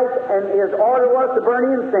sacrifice, and his order was to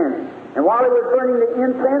burn incense. And while he was burning the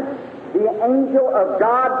incense, the angel of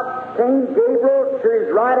God came, Gabriel, to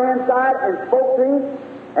his right-hand side and spoke to him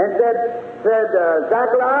and said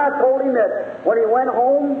Zachariah told him that when he went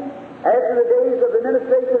home after the days of the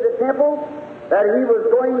ministration of the temple, that he was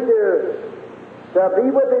going to be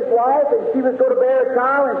with his wife, and she was going to bear a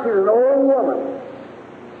child, and she was an old woman.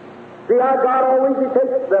 See how God always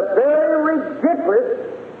takes the very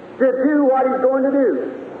ridiculous to do what He's going to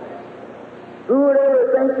do. Who would ever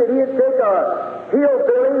think that He'd take a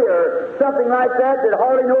hillbilly or something like that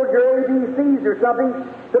hardly knows your ABCs or something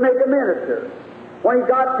to make a minister? When He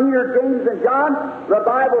got Peter, James, and John, the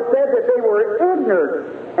Bible said that they were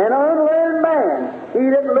ignorant and unlearned man. He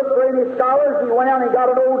didn't look for any scholars. He went out and he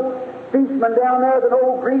got an old fisherman down there with an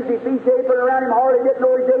old greasy fish apron around him, hardly didn't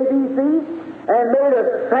know his ABCs, and made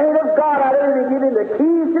a saint of God out of him and gave him the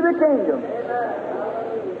keys to the kingdom.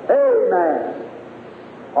 Amen.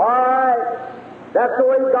 All right. That's the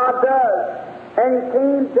way God does. And He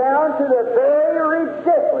came down to the very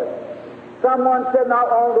ridiculous. Someone said not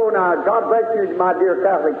long ago, now, God bless you, my dear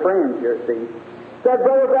Catholic friends here, see, said,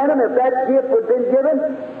 Brother Branham, if that gift had been given,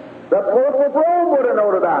 the Pope of Rome would have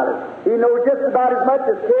known about it. He knows just about as much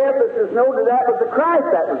as Catholics know that that was the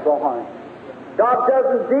Christ that was born. God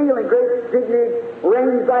doesn't deal in great dignity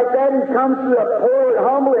reigns like that. He comes to the poor and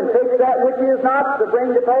humble and takes that which is not to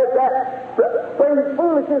bring to pass that brings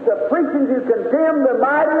foolishness of preaching to condemn the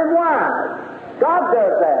mighty and wise. God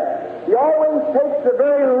does that. He always takes the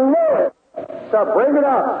very lowest to bring it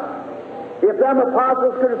up. If them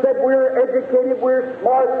apostles could have said, we're educated, we're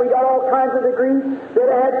smart, we got all kinds of degrees, they'd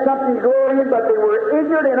have had something to glory in, but they were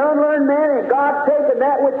ignorant and unlearned men, and God taken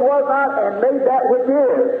that which was not and made that which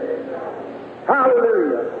is.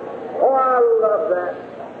 Hallelujah. Oh, I love that.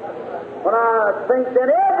 When I think that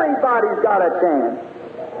everybody's got a chance.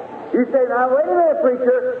 You say, now wait a minute,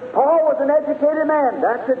 preacher, Paul was an educated man.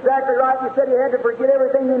 That's exactly right. You said he had to forget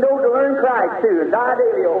everything he knew to learn Christ, too, and die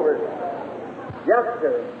daily over it. Yes,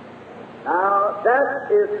 sir. Now,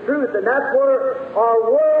 that is truth, and that's where our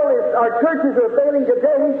world is, our churches are failing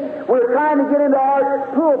today. We're trying to get into our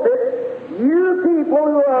pulpit. You people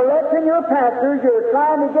who are electing your pastors, you're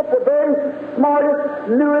trying to get the very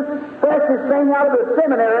smartest, newest, freshest thing out of the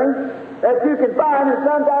seminary that you can find, and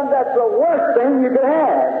sometimes that's the worst thing you can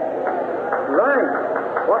have. Right.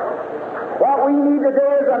 What we need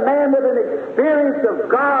today is a man with an experience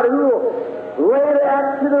of God who will lay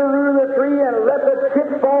that to the root of the tree and let the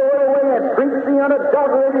chips fall away and preach the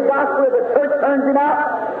unadulterated gospel if the church turns him out.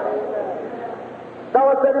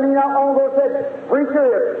 Fellow said to me not long ago, said,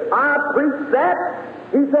 preacher, if I preach that,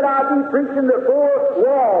 he said, I'd be preaching the four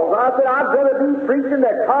walls. I said, I'd rather be preaching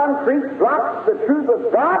the concrete blocks, the truth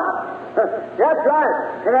of God. That's right.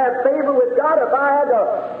 And have favor with God. If I had to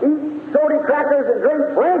eat soda crackers and drink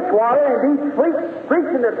branch water and be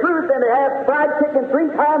preaching the truth and to have fried chicken 3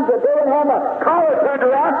 times a day and have a collar turned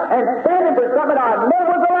around and standing for something I know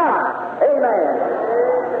was a lie. Amen.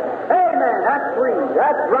 Amen. That's free.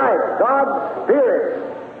 That's right. God's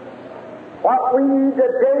Spirit. What we need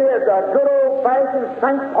today is a good old-fashioned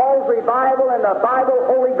St. Paul's revival and the Bible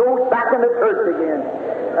Holy Ghost back in the church again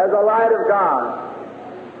as a light of God.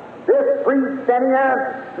 This priest standing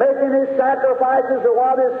there making his sacrifices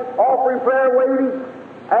while this offering prayer waiting,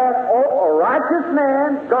 and a righteous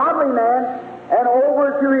man, godly man, and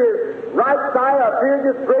over to his right side appeared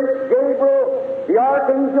this great Gabriel, the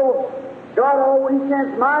archangel. God always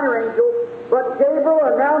sends minor angels, but Gabriel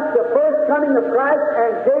announced the first coming of Christ,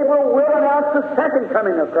 and Gabriel will announce the second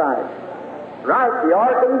coming of Christ. Right, the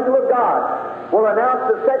archangel of God will announce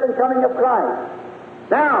the second coming of Christ.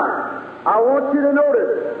 Now, I want you to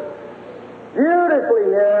notice, beautifully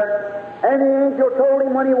here, and the angel told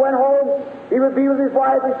him when he went home, he would be with his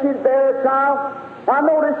wife and she'd bear a child. I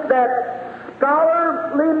noticed that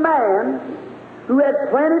scholarly man, who had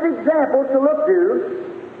plenty of examples to look to,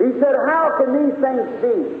 he said, how can these things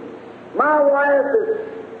be? My wife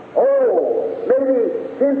is, maybe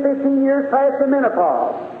 10, 15 years past the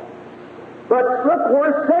menopause. But look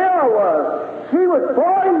where Sarah was. She was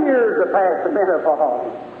 40 years past the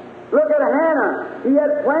menopause. Look at Hannah. He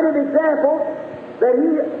had plenty of examples that he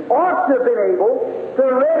ought to have been able to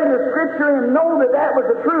read in the Scripture and know that that was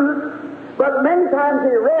the truth. But many times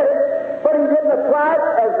he read it, but he didn't apply it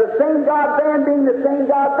as the same God then being the same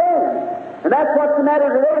God then. And that's what's the matter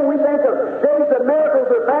today. When we think of days of miracles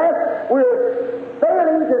are past, we're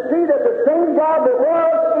failing to see that the same God that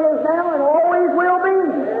was, is now, and always will be.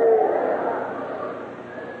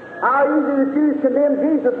 How easy the Jews condemn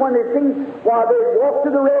Jesus when they see while they walked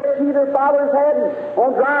to the Red Sea their fathers had and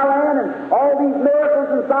on dry land and all these miracles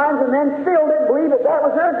and signs, and then still didn't believe that that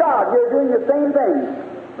was their God. You're doing the same thing.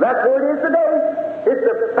 That's what it is today. It's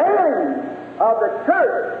the failing of the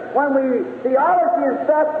church when theology and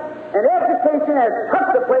stuff and education has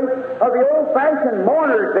took the place of the old-fashioned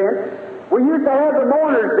mourner's bench. We used to have the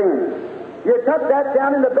mourner's bench. You tuck that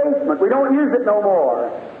down in the basement. We don't use it no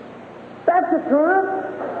more. That's the truth.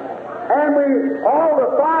 And all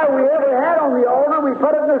the fire we ever had on the altar, we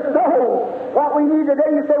put it in the stove. What we need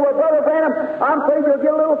today, you say, well, Brother Branham, I'm afraid you'll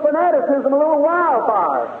get a little fanaticism, a little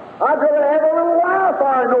wildfire. I'd rather have a little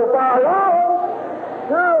wildfire than no fire at all.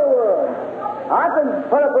 Sure. I can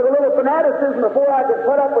put up with a little fanaticism before I can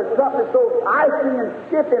put up with something so icy and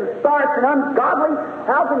stiff and starch and ungodly.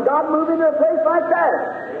 How can God move into a place like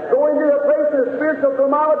that? Go into a place where the spiritual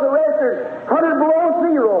thermometer rests 100 below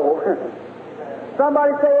zero.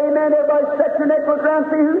 Somebody say amen. Everybody set your neck, look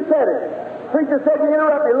around, see who said it. Preacher said to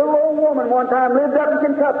interrupt me. A little old woman one time lived up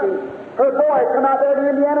in Kentucky. Her boy come out there to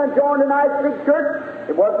Indiana and joined a nice big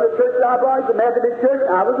church. It wasn't the church that I brought, it was a Methodist church.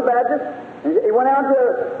 I was a Baptist. And he went out to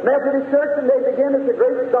a Methodist church, and they began as a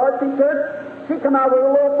great Darcy church. She come out with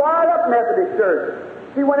a little fired up Methodist church.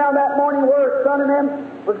 She went out that morning where her son and them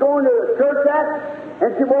was going to church at,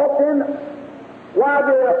 and she walked in while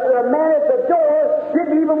the man at the door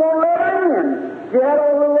didn't even want to let her in. She had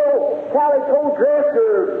on a little calico dress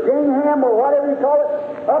or gingham or whatever you call it,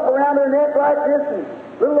 up around her neck like this, and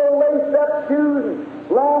little old laced-up shoes and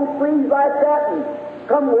long sleeves like that, and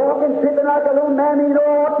come walking, tipping like a little mammy, you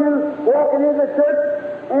know, ought to, walking into the church,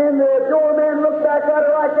 and the doorman looks back at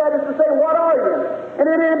her like that as to say, "What are you?" And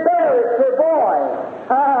it embarrassed her boy.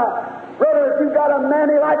 Brother, if you've got a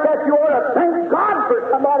mammy like that, you ought to thank God for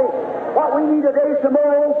somebody. What we need today is some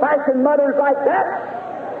more old-fashioned mothers like that.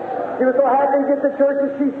 She was so happy to get to church,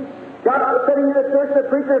 and she got sitting in the church. The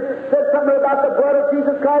preacher said something about the blood of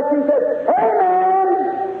Jesus Christ. She said, "Amen!"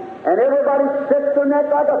 And everybody stretched their neck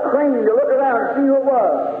like a crane to look around and see who it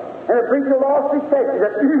was. And the preacher lost his faith. He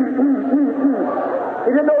said,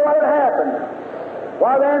 He didn't know what had happened.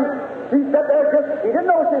 Well, then, he sat there he didn't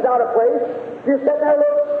know she was out of place. She was sitting there,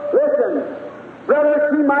 listen, brother,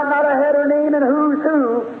 she might not have had her name in Who's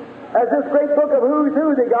Who, as this great book of Who's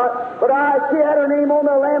Who they got, but she had her name on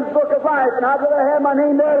the Lamb's Book of Life, and I'd rather have my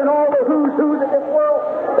name there than all the Who's Who's of this world.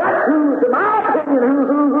 That's who's, in my opinion,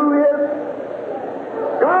 who is.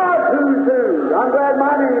 God's Who's Who. I'm glad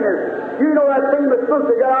my name is. You know that famous book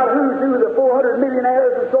they got out, Who's Who, the 400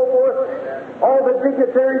 millionaires and so forth, all the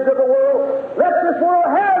dignitaries of the world. Let this world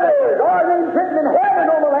have theirs. Our name's written in heaven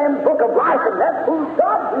on the Lamb's Book of Life, and that's who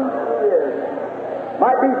God's Who's Who is.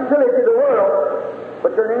 Might be silly to the world,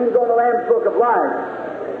 but your name's on the Lamb's Book of Life.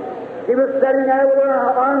 She was sitting there with her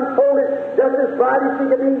arms folded, just as bright as she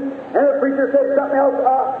could be, and the preacher said something else.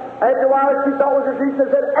 After a while, she thought was her Jesus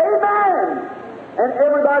said, "Amen!" And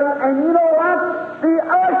everybody, and you know what? The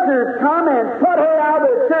ushers come and put her out of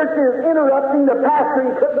the church is interrupting the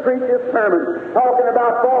pastor. He couldn't preach his sermon, talking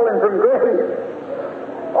about falling from grace.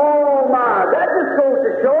 Oh my, that just goes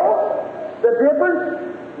to show the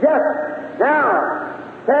difference. Yes. Now,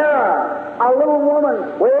 Sarah, a little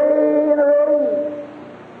woman, way in her age,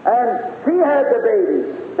 and she had the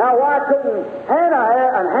baby. Now, why couldn't Hannah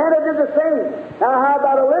have, and Hannah did the same. Now, how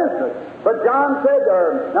about Elizabeth? But John said,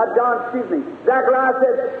 Zachariah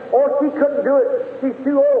said, oh, she couldn't do it. She's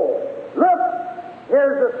too old. Look,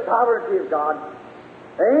 here's the sovereignty of God.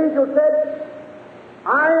 The angel said,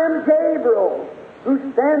 I am Gabriel, who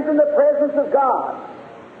stands in the presence of God,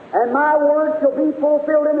 and my word shall be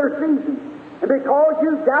fulfilled in their season. And because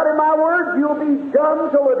you've doubted my word, you'll be dumb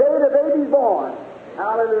till the day the baby's born.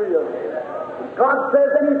 Hallelujah. If God says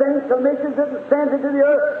anything, commissions it and sends it to the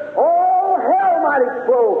earth, all hell might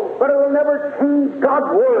explode, but it will never change God's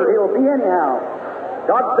word. It'll be anyhow.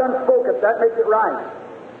 God's done spoke it. That makes it right.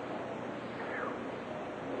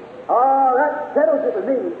 Oh, that settles it with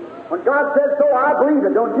me. When God says so, I believe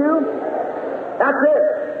it, don't you? That's it.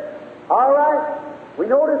 All right. We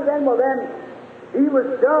notice then, he was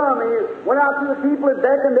dumb. He went out to the people at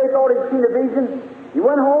Bethlehem. They thought he'd seen a vision. He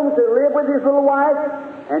went home to live with his little wife,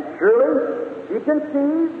 and surely she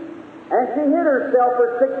conceived, and she hid herself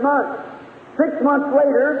for 6 months. 6 months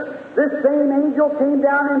later, this same angel came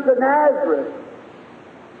down into Nazareth,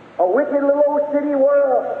 a wicked little old city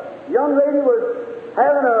where a young lady was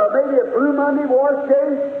having maybe a Blue Monday wash day.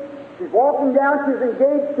 She's walking down. She's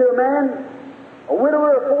engaged to a man, a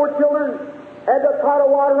widower of 4 children, had a pot of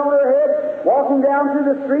water on her head, walking down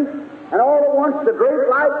through the street, and all at once the great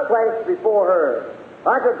light flashed before her,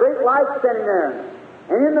 like a great light standing there.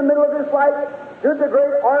 And in the middle of this light stood the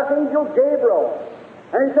great archangel Gabriel.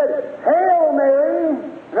 And he said, Hail Mary!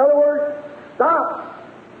 In other words, stop.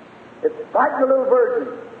 It frightened the little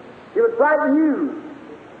virgin. It would frighten you.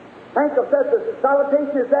 Think of such a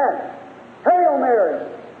salutation as that. Hail Mary!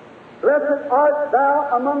 Blessed art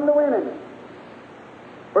thou among the women,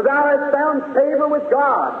 for thou hast found favor with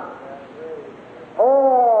God.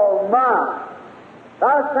 Oh my!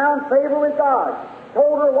 Thou hast found favor with God.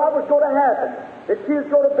 Told her what was going to happen, that she was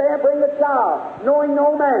going to bring a child, knowing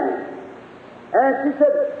no man. And she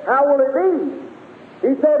said, how will it be?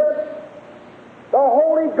 He said, the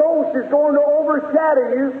Holy Ghost is going to overshadow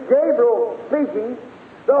you, Gabriel speaking.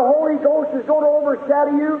 The Holy Ghost is going to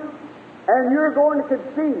overshadow you, and you're going to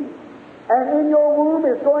conceive. And in your womb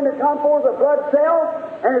is going to come forth a blood cell,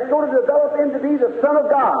 and it's going to develop into be the Son of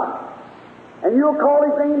God. And you'll call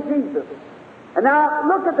his name Jesus. And now,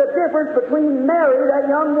 look at the difference between Mary, that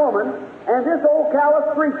young woman, and this old callous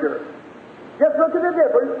preacher. Just look at the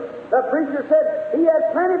difference. The preacher said he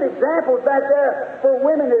had plenty of examples back there for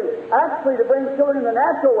women who actually to bring children in the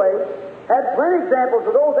natural way. Had plenty of examples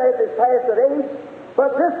of those that had passed that age.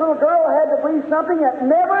 But this little girl had to believe something that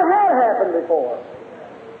never had happened before.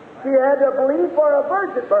 She had to believe for a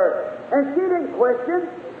virgin birth. And she didn't question.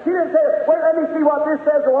 She didn't say, well, let me see what this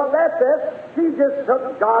says or what that says. She just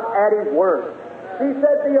took God at His word. She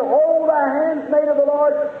said, behold, the handmaid of the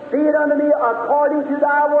Lord, be it unto me according to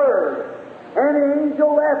thy word. And the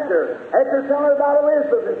angel left her after telling her about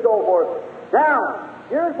Elizabeth and so forth. Now,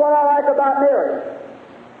 here's what I like about Mary.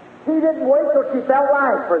 She didn't wait till she felt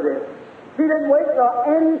right for this. She didn't wait till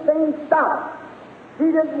anything stopped. She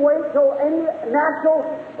didn't wait till any natural,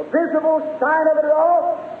 visible sign of it at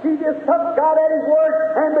all. She just took God at His word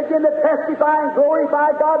and began to testify and glorify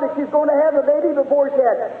God that she's going to have a baby before she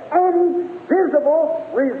had any visible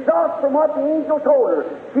results from what the angel told her.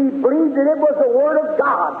 She believed that it was the Word of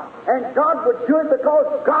God, and God would do it because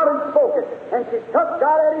God had spoken. And she took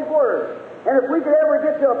God at His word. And if we could ever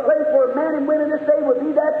get to a place where men and women this day would be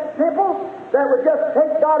that simple, that would just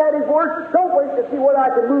take God at His word, don't wait to see whether I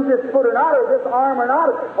can move this foot or not, or this arm or not,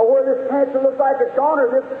 or where this cancer looks like it's gone, or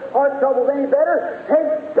this heart trouble's any better.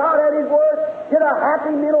 Take God at His word, get a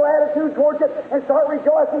happy mental attitude towards it, and start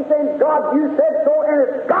rejoicing, saying, God, you said so, and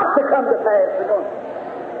it's got to come to pass.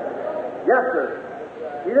 Yes, sir.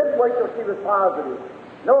 She didn't wait till she was positive.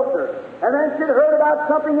 No, sir. And then she'd heard about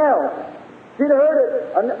something else. She'd heard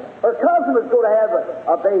that her cousin was going to have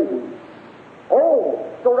a baby. Oh,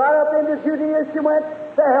 so right up into Judea she went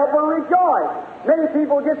to help her rejoice. Many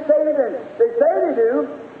people get saved, and they say they do,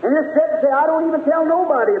 and just sit and say, I don't even tell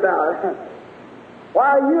nobody about it.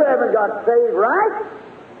 Why, you haven't got saved, right?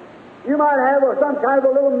 You might have some kind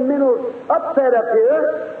of a little mental upset up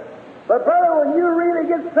here. But, brother, when you really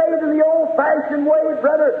get saved in the old-fashioned way,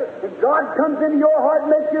 brother, and God comes into your heart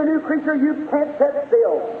and makes you a new creature, you can't sit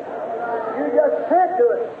still. You just can't do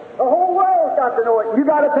it. The whole world's got to know it. You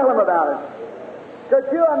got to tell them about it. Could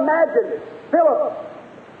you imagine Philip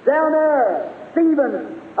down there,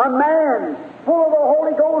 Stephen, a man full of the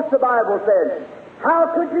Holy Ghost, the Bible said. How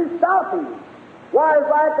could you stop him? Why, it's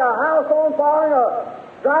like a house on fire in a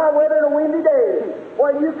dry weather and a windy day.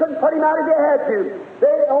 Well, you couldn't put him out if you had to.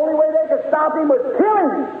 The only way they could stop him was kill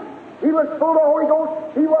him. He was full of the Holy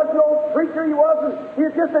Ghost. He wasn't no preacher. He was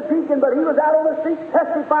just a deacon, but he was out on the street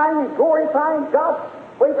testifying and glorifying God.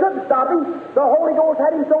 Well, he couldn't stop him. The Holy Ghost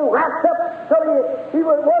had him so wrapped up till he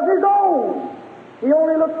was his own. He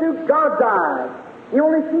only looked through God's eyes. He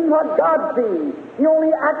only seen what God seen. He only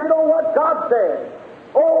acted on what God said.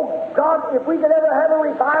 Oh, God, if we could ever have a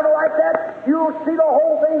revival like that, you'll see the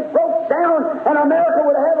whole thing broke down, and America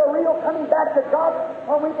would have a real coming back to God,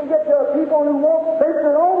 or we can get to a people who won't think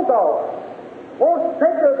their own thoughts, won't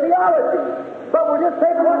think their theology, but will just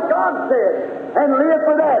take what God said and live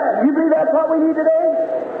for that. You believe that's what we need today?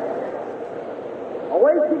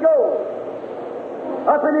 Away she goes,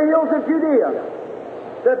 up in the hills of Judea,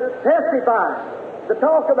 to testify, to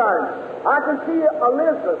talk about it. I can see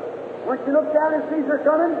Elizabeth. When she looks down and sees her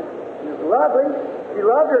coming, she's lovely. She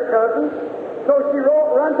loved her cousin. So she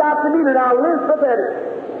runs out to meet her. Now,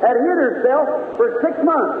 Elizabeth had hid herself for 6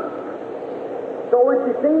 months. So when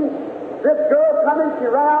she seen this girl coming, she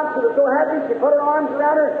ran out. She was so happy. She put her arms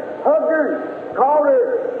around her, hugged her, and called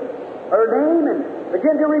her name, and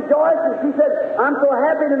began to rejoice. And she said, I'm so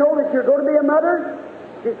happy to know that you're going to be a mother.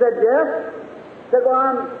 She said, yes. She said,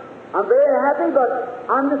 well, I'm very happy, but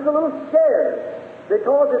I'm just a little scared.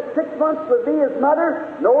 Because it's 6 months to be his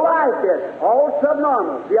mother, no life yet. All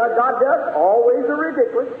subnormal. See how God does? Always are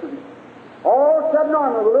ridiculous. All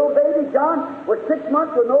subnormal. The little baby John was 6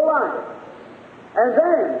 months with no life. And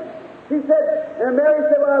then she said, and Mary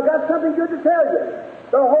said, well, I've got something good to tell you.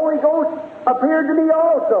 The Holy Ghost appeared to me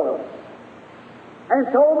also and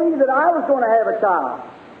told me that I was going to have a child,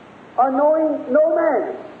 unknowing no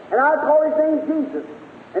man. And I call his name Jesus.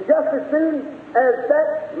 And just as soon as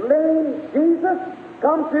that lame Jesus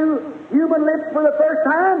come to human lips for the first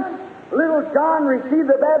time, little John received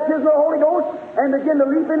the baptism of the Holy Ghost and began to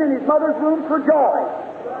leap in his mother's womb for joy.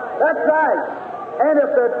 That's right. And if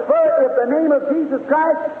the name of Jesus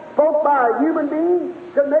Christ spoke by a human being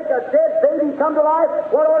could make a dead baby come to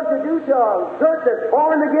life, what ought to do to a church that's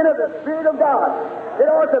born again of the Spirit of God? It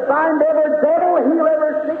ought to bind every devil, heal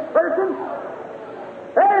every sick person.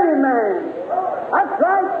 Amen. That's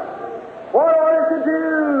right. What ought it to do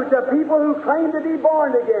to people who claim to be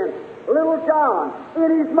born again? Little John,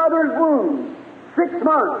 in his mother's womb, 6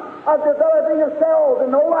 months of developing of cells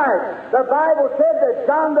and no life. The Bible said that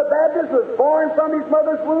John the Baptist was born from his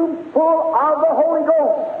mother's womb full of the Holy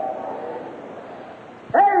Ghost.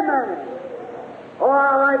 Amen. Oh,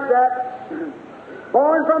 I like that.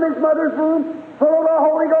 Born from his mother's womb full of the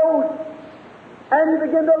Holy Ghost. And you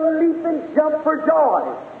begin to leap and jump for joy.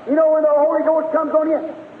 You know, when the Holy Ghost comes on you,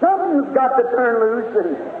 something's got to turn loose.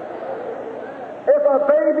 If a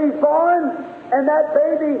baby's born, and that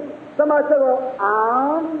baby, somebody said, well,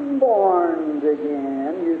 I'm born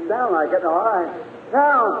again. You sound like it, all right.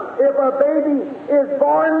 Now, if a baby is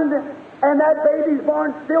born, and that baby's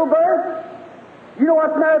born stillbirth, you know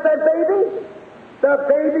what's the matter with that baby? The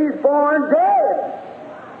baby's born dead.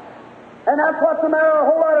 And that's what's the matter with a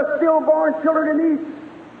whole lot of stillborn children in these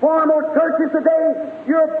formal churches today.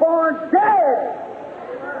 You're born dead.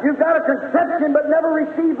 You've got a conception but never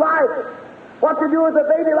received life. What to do with a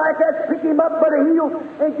baby like that? Pick him up by the heels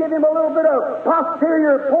and give him a little bit of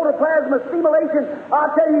posterior protoplasm stimulation.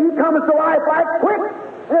 I'll tell you, he comes to life like quick.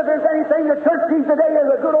 And if there's anything the church needs today is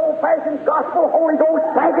a good old-fashioned gospel Holy Ghost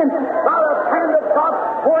spanking by the hand of God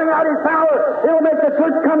pouring out His power. It'll make the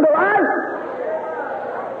church come to life.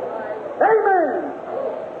 Amen.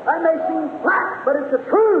 That may seem flat, but it's the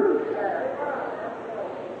truth.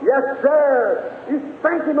 Yes, sir. You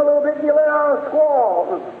spank him a little bit and you let out a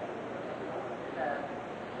squall.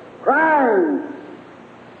 Crying.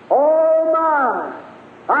 Oh, my.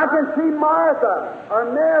 I can see Martha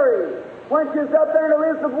or Mary when she's up there and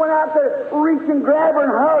Elizabeth went out to reach and grab her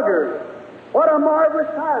and hug her. What a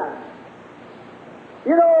marvelous time.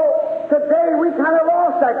 You know, today we kind of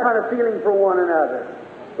lost that kind of feeling for one another.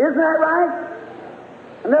 Isn't that right?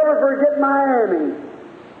 I'll never forget Miami.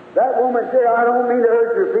 That woman said, I don't mean to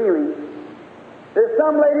hurt your feelings. There's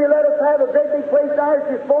some lady let us have a great big place down there.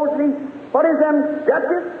 She's supposed to be, what is them,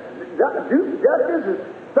 Justice?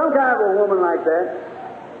 Some kind of a woman like that.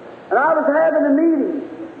 And I was having a meeting.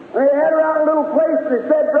 And they had her out in a little place. And they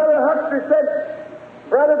said, Brother Huckster said,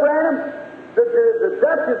 Brother Branham, the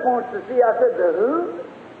Duchess wants to see. I said, the who?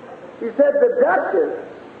 He said, the Duchess.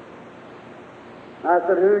 I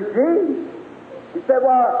said, who's she? He said,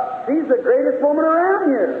 well, she's the greatest woman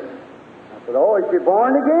around here. I said, oh, is she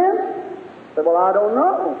born again? I said, well, I don't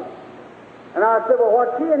know. And I said, well,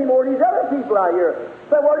 what's she any more than these other people out here?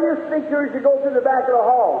 I said, well, you speak to her as you go through the back of the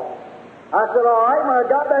hall. I said, all right. When I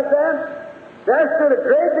got back there stood a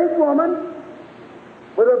great big woman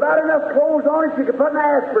with about enough clothes on her she could put in an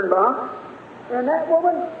aspirin box. And that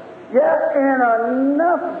woman, and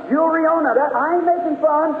enough jewelry on her. That, I ain't making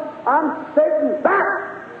fun. I'm stating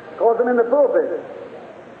back because I'm in the pulpit.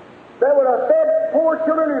 They would have fed poor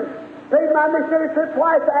children and paid my missionary trip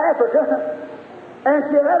twice to Africa. And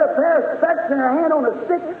she had a pair of specs in her hand on a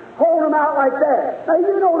stick, holding them out like that. Now,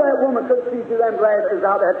 you know that woman couldn't see through them glasses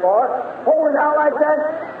out that far. Holding out like that.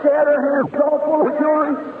 She had her hands all full of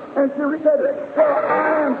jewelry. And she said, well,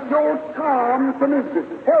 I am so calm to meet you.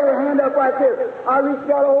 Held her hand up like this. I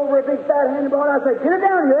reached out over a big fat hand and I said, get it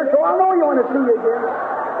down here so I know you want to see you again.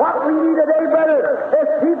 What we need today, brother, is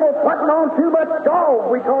people putting on too much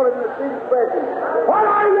dog, we call it in the city expression. What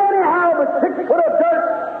are you anyhow but 6 foot of dirt?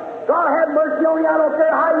 God have mercy on you. I don't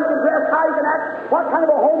care how you can dress, how you can act, what kind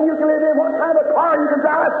of a home you can live in, what kind of a car you can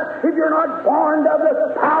drive. If you're not born of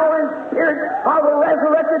the power and spirit of the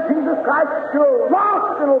resurrected Jesus Christ, you're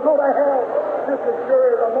lost and will go to hell just as sure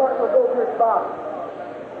as a mark will go to his spot.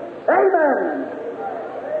 Amen.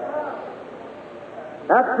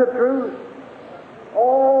 That's the truth.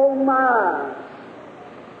 Oh, my.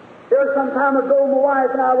 Here some time ago, my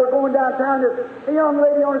wife and I were going downtown. A young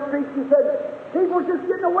lady on the street, she said, people just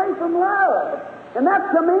getting away from love. And that's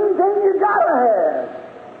the main thing you gotta have.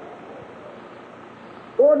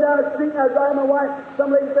 Going down the street, and I was driving my wife.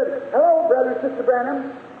 Some lady said, hello, Brother and Sister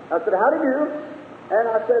Branham. I said, how do you do? And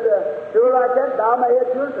I said, to her like that, bow my head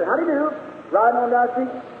to her, and said, how do you do? Riding on down the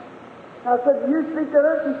street. I said, do you speak to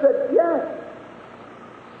her? She said, yes.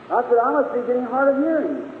 I said, I must be getting hard of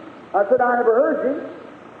hearing. I said, I never heard you.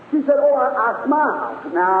 She said, oh, I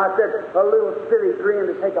smiled. Now, I said, a little silly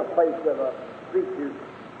grin to take a place of a preacher.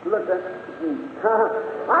 Look at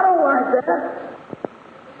I don't like that.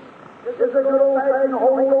 This is a good old-fashioned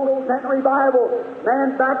Holy Ghost sent revival.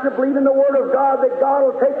 Man back to believing the Word of God that God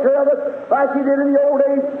will take care of us like He did in the old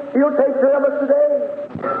days. He'll take care of us today.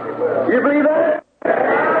 You believe that?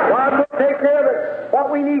 God will take care of us.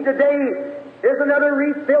 What we need today is another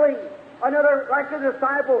refilling, another, like the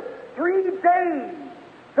disciples, 3 days.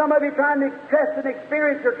 Some of you trying to test and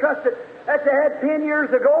experience or trust it that you had 10 years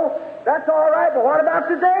ago. That's all right, but what about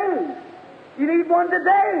today? You need one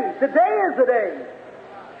today. Today is the day.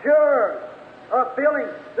 Sure. A filling.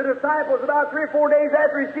 The disciples, about 3 or 4 days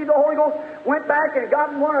after they received the Holy Ghost, went back and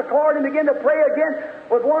got in one accord and began to pray again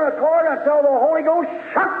with one accord until the Holy Ghost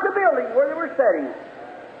shook the building where they were sitting.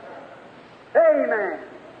 Amen.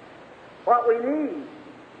 What we need.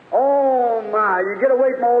 Oh, my. You get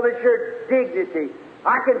away from all this your dignity.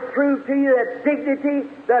 I can prove to you that dignity,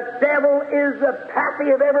 the devil is the pappy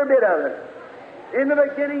of every bit of it. In the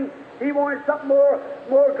beginning, he wanted something more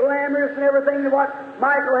glamorous and everything than what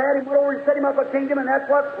Michael had. He went over and set him up a kingdom, and that's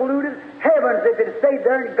what polluted heavens if it had stayed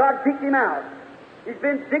there, and God kicked him out. He's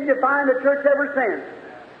been dignifying the church ever since.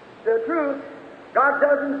 The truth, God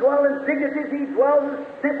doesn't dwell in dignities, He dwells in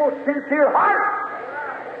simple, sincere hearts.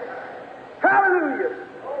 Hallelujah!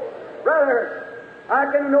 Brother, I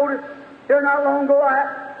can notice here not long ago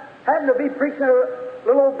I happened to be preaching at a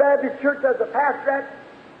little old Baptist church as a pastor at,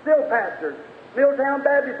 still pastor, Milltown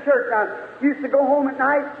Baptist Church. I used to go home at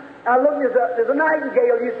night. I looked, there's a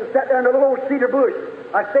nightingale used to sit there in a little old cedar bush.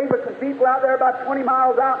 I stayed with some people out there about 20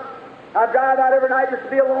 miles out. I drive out every night just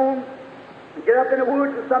to be alone and get up in the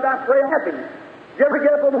woods and sometimes pray happy. Did you ever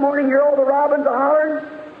get up in the morning, hear all the robins a-hollering?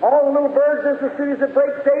 All the little birds, just as soon as it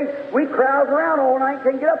breaks day, we crowd around all night,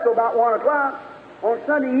 can't get up till about 1 o'clock. On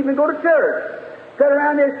Sunday evening, go to church. Sit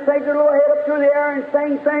around there, shake their little head up through the air and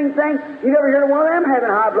sing. You never hear one of them having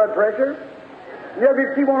high blood pressure. You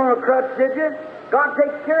never see one on a crutch, did you? God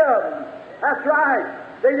takes care of them. That's right.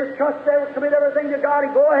 They just trust they commit everything to God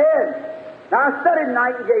and go ahead. Now, I studied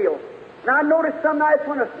nightingales. Now, I noticed some nights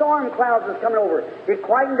when a storm cloud was coming over, it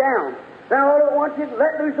quietened down. Then all at once he'd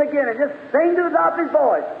let loose again and just sing to the top of his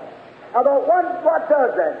voice. I thought, what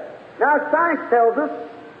does that? Now, science tells us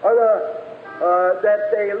that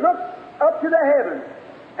they look up to the heavens,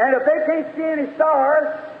 and if they can't see any stars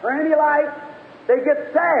or any light, they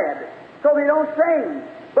get sad, so they don't sing.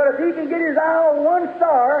 But if he can get his eye on one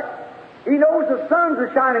star, he knows the sun's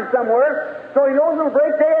are shining somewhere, so he knows it'll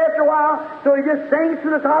break day after a while, so he just sings to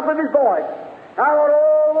the top of his voice. I thought,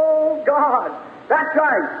 oh, God, that's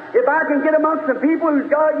right. If I can get amongst some people who's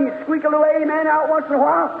God, you squeak a little amen out once in a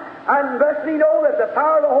while, I'd best me know that the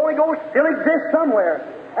power of the Holy Ghost still exists somewhere.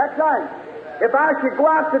 That's right. If I should go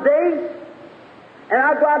out today, and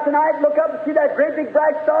I'd go out tonight and look up and see that great big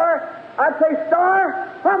bright star, I'd say,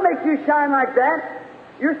 Star, what makes you shine like that?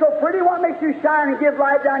 You're so pretty, what makes you shine and give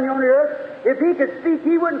light down here on the earth? If he could speak,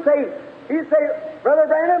 he wouldn't say, he'd say, Brother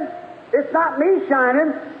Branham, it's not me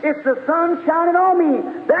shining, it's the sun shining on me.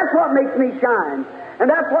 That's what makes me shine. And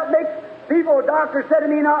that's what makes people, a doctor said to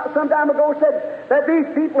me some time ago, said that these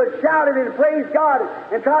people had shouted and praised God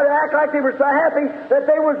and tried to act like they were so happy that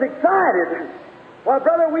they was excited. Well,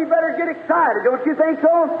 brother, we better get excited, don't you think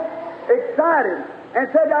so? Excited. And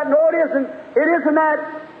said that, no, it isn't. It isn't that.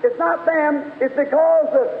 It's not them. It's because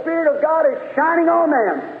the Spirit of God is shining on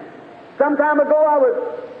them. Some time ago I was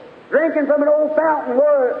drinking from an old fountain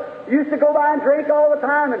where I used to go by and drink all the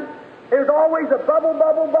time, and there was always a bubble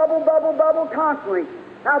constantly.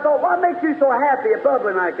 And I thought, what makes you so happy at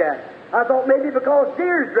bubbling like that? I thought maybe because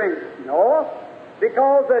deers drink. No.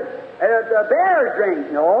 Because the bears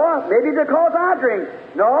drink. No. Maybe because I drink.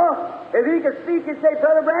 No. If he could speak and say,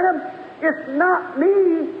 Brother Branham, it's not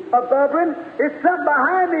me a-bubbling, it's something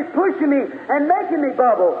behind me pushing me and making me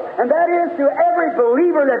bubble. And that is to every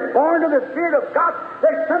believer that's born to the Spirit of God,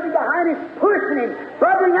 there's something behind him pushing him,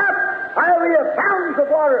 bubbling up. Hallelujah, fountains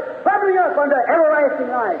of water, bubbling up unto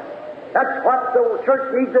everlasting life. That's what the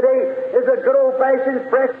church needs today, is a good old-fashioned,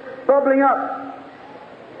 fresh bubbling up.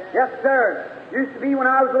 Yes, sir. Used to be when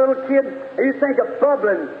I was a little kid, I used to think of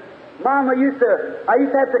bubbling. I used to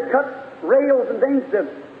have to cut rails and things to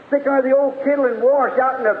stick under the old kettle and wash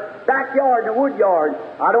out in the backyard, in the wood yard.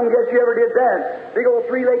 I don't guess you ever did that. Big old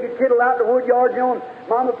three-legged kettle out in the wood yard, you know, and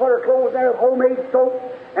Mama put her clothes there with homemade soap,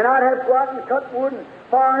 and I'd have to go out and cut wood and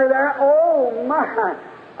fire under there. Oh, my!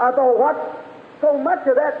 I thought, what? So much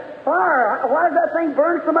of that fire? Why does that thing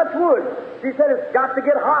burn so much wood? She said, it's got to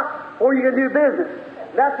get hot before you can do business.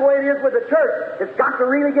 That's the way it is with the church. It's got to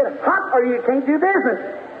really get hot or you can't do business.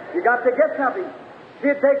 You got to get something.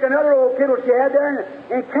 She'd take another old kettle she had there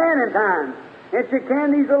in canning time, and she'd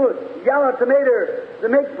can these little yellow tomatoes to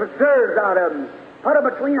make preserves out of them. Put them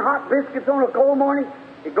between hot biscuits on a cold morning.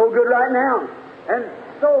 It'd go good right now. And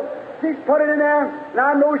so she'd put it in there, and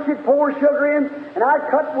I know she'd pour sugar in, and I'd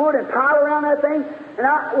cut wood and pile around that thing, and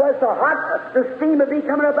it was so hot, the steam would be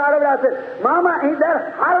coming up out of it. I said, Mama, ain't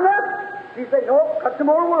that hot enough? She said, no, cut some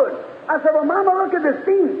more wood. I said, well, Mama, look at the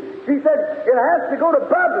steam. She said, it has to go to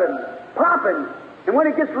bubbling, popping. And when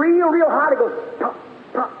it gets real hot, it goes pop,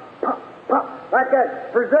 pop, pop, pop, like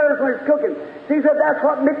that. Preserves when it's cooking. She said that's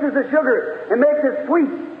what mixes the sugar and makes it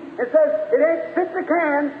sweet. It says it ain't fit the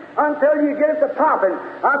can until you get it to popping.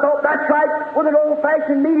 I thought that's right with an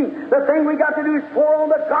old-fashioned meeting. The thing we got to do is pour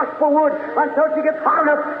on the gospel wood until she gets hot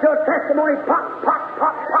enough till testimony pop, pop,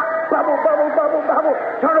 pop, pop, bubble, bubble, bubble, bubble.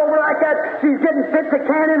 Turn over like that. She's getting fit the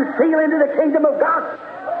can and seal into the kingdom of God.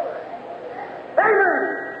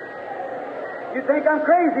 Amen. You think I'm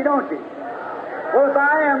crazy, don't you? Well, if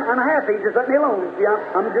I am, I'm happy. Just let me alone. See,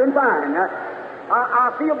 I'm doing fine.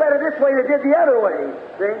 I feel better this way than I did the other way.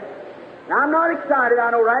 See? Now, I'm not excited.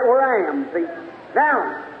 I know right where I am. See?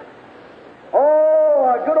 Now,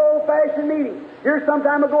 a good old-fashioned meeting. Here some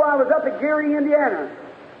time ago, I was up at Gary, Indiana.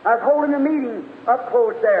 I was holding a meeting up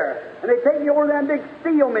close there. And they take me over to them big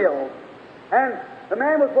steel mills. And the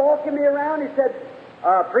man was walking me around. He said,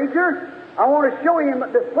 Preacher, I want to show you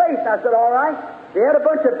this place. I said, all right. they had a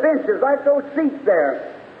bunch of benches like those seats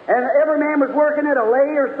there. And every man was working at a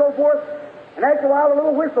lay or so forth. And after a while, a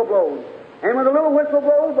little whistle blows. And when the little whistle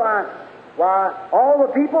blows, why, all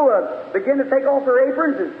the people begin to take off their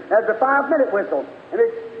aprons, and that's a 5-minute whistle. And they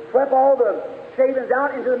swept all the shavings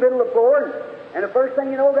out into the middle of the floor. And the first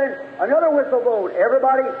thing you know, then another whistle blowed.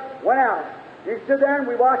 Everybody went out. He stood there, and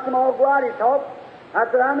we watched them all go out. He talked. I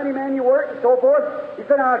said, how many men you work, and so forth. He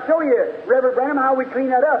said, I'll show you, Reverend Branham, how we clean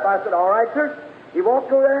that up. I said, all right, sir. He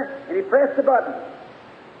walked over there, and he pressed the button.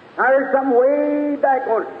 I heard something way back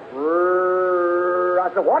going, I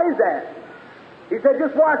said, what is that? He said,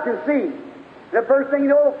 just watch and see. And the first thing you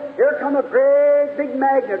know, here come a great big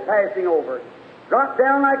magnet passing over. Dropped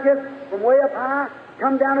down like this from way up high,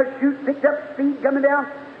 come down a chute, picked up speed coming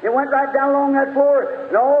down. It went right down along that floor,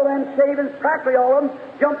 and all them shavings, practically all of them,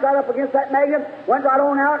 jumped right up against that magnet, went right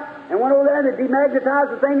on out, and went over there and demagnetized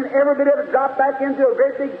the thing, and every bit of it dropped back into a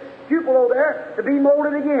great big pupil over there to be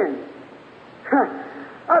molded again.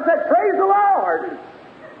 I said, praise the Lord.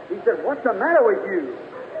 He said, what's the matter with you?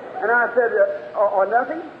 And I said,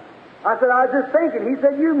 nothing. I said, I was just thinking. He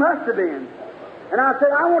said, you must have been. And I said,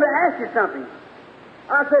 I want to ask you something.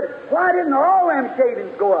 I said, why didn't all them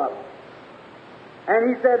shavings go up?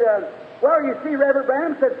 And he said, well, you see, Reverend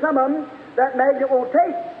Branham said some of them that magnet won't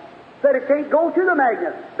take. Said it can't go to the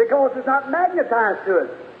magnet because it's not magnetized to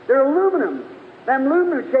it. They're aluminum. Them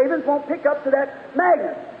aluminum shavings won't pick up to that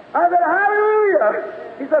magnet. I said,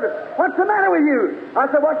 hallelujah. He said, what's the matter with you? I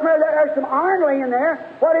said, what's the matter? There's some iron laying there.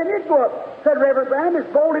 Why didn't it go up? Said Reverend Branham,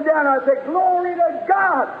 it's bolted down. I said, glory to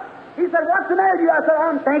God. He said, what's the matter with you? I said,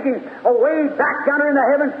 I'm thinking, away back yonder in the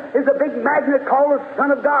heavens is a big magnet called the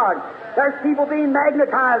Son of God. There's people being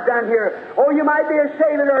magnetized down here. Oh, you might be a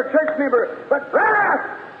shaver or a church member, but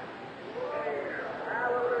brother,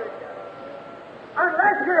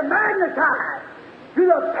 unless you're magnetized to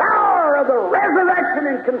the power of the resurrection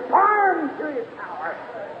and conformed to His power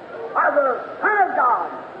of the Son of God,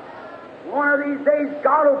 one of these days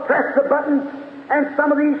God will press the button, and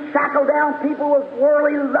some of these shackled down people with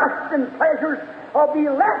worldly lusts and pleasures will be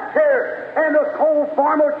left here, and the cold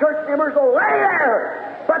formal church members will lay there.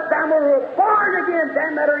 But them who are born again,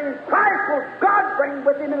 them that are in Christ, will God bring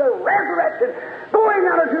with Him in the resurrection, going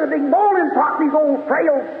out into the big molding pot. These old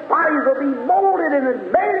frail bodies will be molded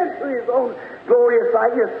and made into His own glorious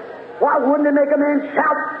likeness. Why wouldn't it make a man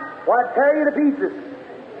shout? Why, tear you to pieces.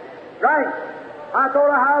 Right? I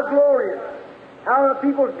thought of how glorious, how the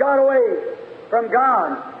people's got away from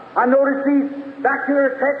God. I noticed these back to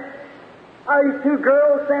their text. These two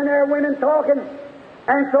girls standing there, women talking,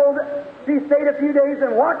 and so she stayed a few days.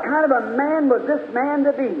 And what kind of a man was this man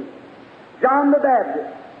to be? John the Baptist.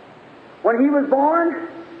 When he was born,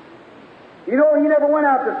 you know, he never went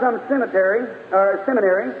out to some seminary,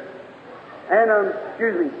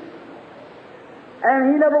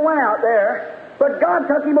 and he never went out there. But God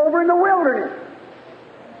took him over in the wilderness.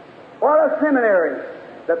 What a seminary!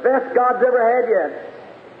 The best God's ever had yet.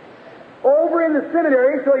 Over in the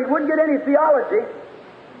seminary, so he wouldn't get any theology,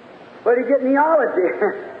 but he'd get neology,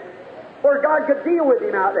 where God could deal with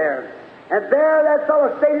him out there. And there that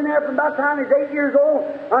fellow stayed in there from about the time he was 8 years old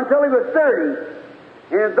until he was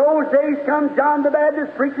 30. And in those days comes John the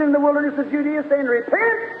Baptist preaching in the wilderness of Judea, saying,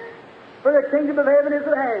 repent, for the kingdom of heaven is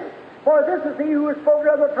at hand. For this is he who was spoken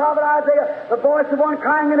of the prophet Isaiah, the voice of one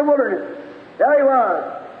crying in the wilderness. There he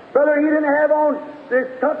was. Brother, he didn't have on his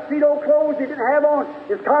tuxedo clothes, he didn't have on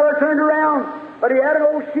his collar turned around, but he had an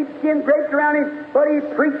old sheepskin draped around him, but he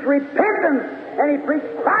preached repentance, and he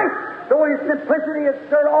preached Christ, though his simplicity had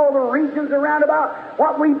stirred all the regions around about.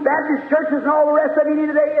 What we Baptist churches and all the rest of it need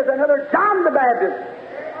today is another John the Baptist.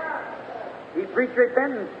 He preached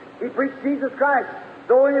repentance, he preached Jesus Christ,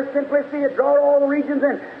 though in his simplicity it drawed all the regions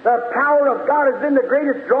in. The power of God has been the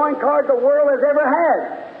greatest drawing card the world has ever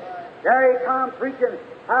had. There he comes preaching.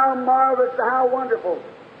 How marvelous, how wonderful.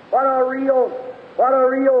 What a real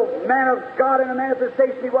man of God in a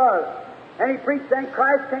manifestation he was. And he preached, then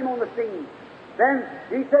Christ came on the scene. Then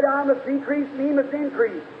he said, I must decrease, and he must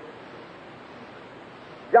increase.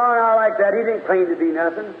 John, I like that. He didn't claim to be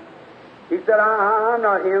nothing. He said, I'm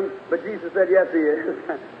not him. But Jesus said, yes, he is.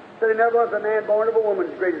 Said, there never was a man born of a woman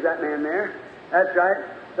as great as that man there. That's right.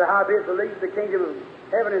 So howbeit the least the kingdom of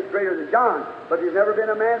heaven is greater than John, but there's never been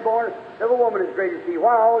a man born of a woman as great as he.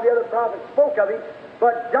 While all the other prophets spoke of him,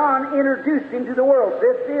 but John introduced him to the world.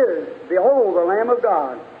 This is, behold, the Lamb of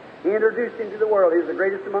God. He introduced him to the world. He was the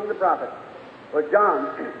greatest among the prophets. But John,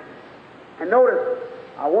 and notice,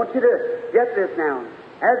 I want you to get this now.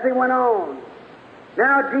 As they went on,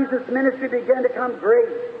 now Jesus' ministry began to come great.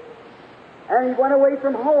 And he went away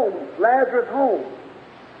from home, Lazarus' home.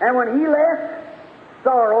 And when he left,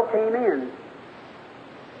 sorrow came in.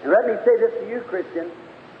 And let me say this to you, Christian.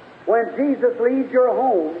 When Jesus leaves your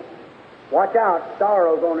home, watch out,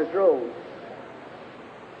 sorrow's on its road.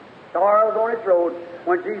 Sorrow's on its road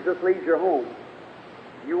when Jesus leaves your home.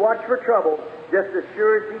 You watch for trouble just as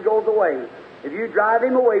sure as He goes away. If you drive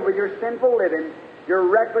Him away with your sinful living, your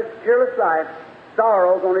reckless, careless life,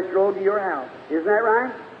 sorrow's on its road to your house. Isn't that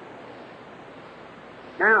right?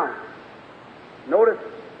 Now, notice,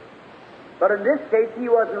 but in this case, he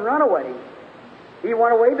wasn't run away. He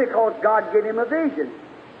went away because God gave him a vision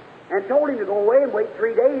and told him to go away and wait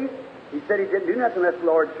 3 days. He said he didn't do nothing unless the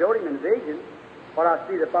Lord showed him in a vision. What I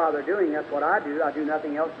see the Father doing, that's what I do. I do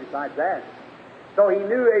nothing else besides that. So he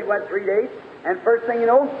knew he went 3 days, and first thing you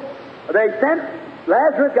know, they sent,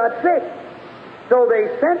 Lazarus got sick. So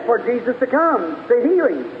they sent for Jesus to come to heal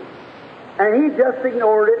him. And he just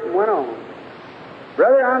ignored it and went on.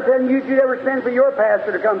 Brother, I'm telling you, if you'd ever send for your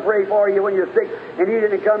pastor to come pray for you when you're sick, and he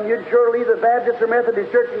didn't come, you'd sure leave the Baptist or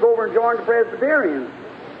Methodist church and go over and join the Presbyterians.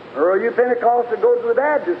 Or you Pentecostal go to the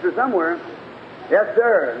Baptist or somewhere. Yes,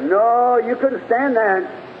 sir. No, you couldn't stand that.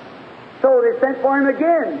 So they sent for him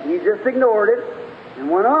again. He just ignored it and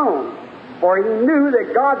went on. For he knew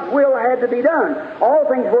that God's will had to be done. All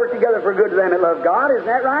things work together for good to them that love God. Isn't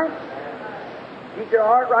that right? Keep your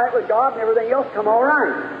heart right with God and everything else come all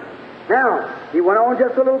right. Now, he went on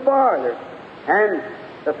just a little farther. And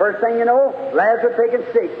the first thing you know, Lazarus taken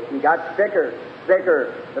sick. He got sicker.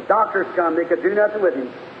 The doctors come. They could do nothing with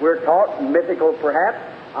him. We're taught, mythical perhaps.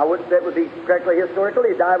 I wouldn't say it would be correctly historical.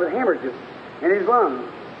 He died with hemorrhages in his lungs.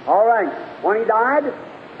 All right. When he died,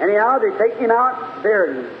 anyhow, they take him out,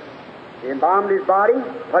 buried him. They embalmed his body,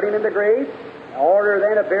 put him in the grave. Order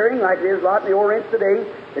then of burying, like it is a lot in the Orient today,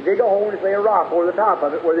 they dig a hole and lay a rock over the top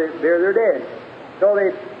of it where they bury their dead. So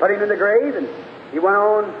they put him in the grave, and he went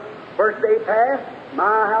on. First day passed,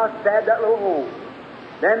 my house sad that little home.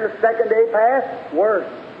 Then the second day passed, worse.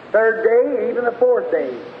 Third day, even the fourth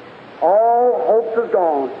day. All hopes was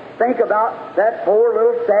gone. Think about that poor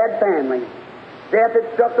little sad family. Death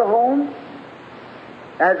had struck the home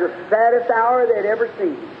as the saddest hour they'd ever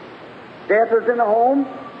seen. Death was in the home.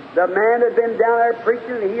 The man had been down there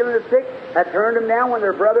preaching and healing the sick, had turned him down when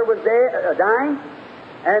their brother was dying,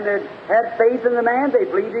 and they had faith in the man. They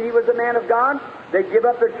believed that he was the man of God. They'd give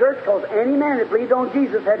up their church because any man that believed on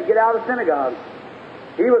Jesus had to get out of the synagogue.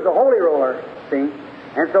 He was a holy roller, see?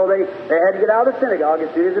 And so they had to get out of the synagogue.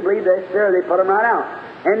 As soon as they believed they put him right out.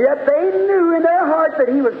 And yet they knew in their heart that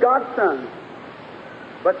he was God's son.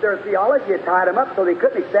 But their theology had tied them up so they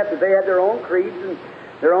couldn't accept that they had their own creeds and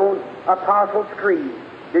their own Apostles' Creed.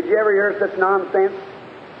 Did you ever hear such nonsense?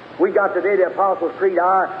 We got today the Apostles' Creed.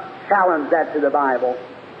 I challenge that to the Bible.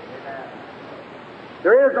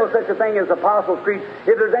 There is no such a thing as Apostles' Creed.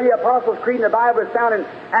 If there's any Apostles' Creed in the Bible, it's found in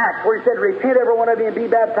Acts, where he said, repent every one of you and be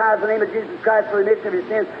baptized in the name of Jesus Christ for the remission of your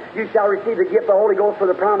sins. You shall receive the gift of the Holy Ghost for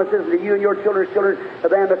the promises to you and your children's children, to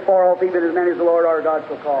them that far off, even as many as the Lord our God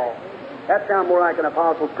shall call. That sounds more like an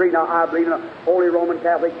Apostles' Creed. Now, I believe in a Holy Roman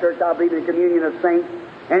Catholic Church. I believe in the communion of saints.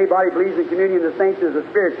 Anybody believes in communion of the saints is a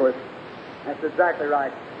spiritualist. That's exactly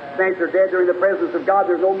right. Saints are dead during the presence of God.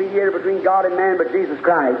 There's no mediator between God and man but Jesus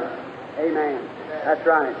Christ. Amen. That's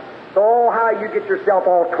right. So how you get yourself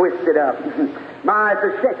all twisted up. My, it's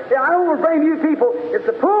a shame. I don't blame you people. It's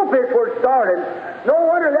the pulpits where it started. No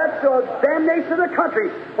wonder that's the damnation of the country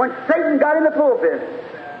when Satan got in the pulpit.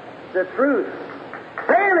 The truth.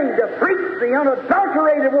 Failing to preach the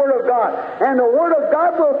unadulterated Word of God. And the Word of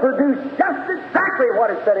God will produce just exactly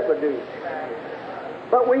what it said it would do.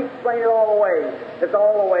 But we explain it all away. It's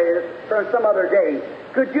all away. It's for some other day.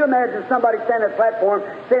 Could you imagine somebody standing on a platform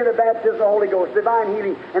saying the baptism of the Holy Ghost, divine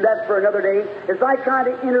healing, and that's for another day? It's like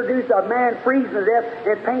trying to introduce a man freezing to death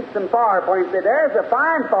and paint some fire for him and say, there's a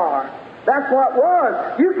fine fire. That's what it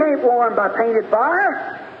was. You can't warm by painted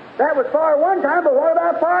fire. That was fire one time, but what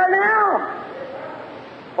about fire now?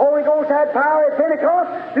 Holy Ghost had power at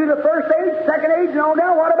Pentecost through the first age, second age, and on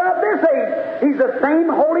down. What about this age? He's the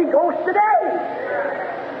same Holy Ghost today.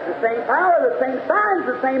 The same power, the same signs,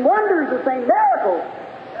 the same wonders, the same miracles.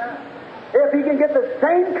 If he can get the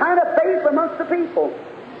same kind of faith amongst the people,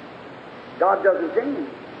 God doesn't change.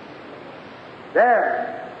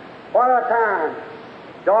 There. What a time.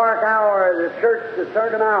 Dark hour, the church has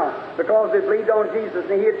turned them out because they believed on Jesus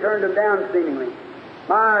and he had turned them down seemingly.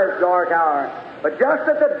 My, it's dark hour. But just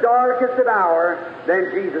at the darkest of hour, then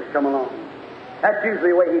Jesus come along. That's usually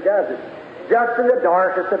the way he does it. Just in the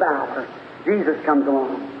darkest of hour, Jesus comes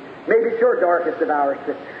along. Maybe it's your darkest of hours,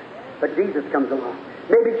 sister, but Jesus comes along.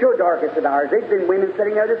 Maybe it's your darkest of hours. There's been women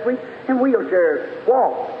sitting there this week in wheelchairs,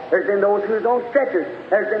 walk. There's been those who's on stretchers.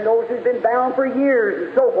 There's been those who's been bound for years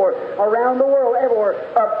and so forth, around the world, everywhere,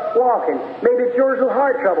 up walking. Maybe it's yours with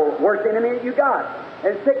heart trouble, worst enemy that you got,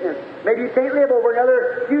 and sickness. Maybe you can't live over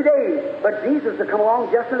another few days, but Jesus will come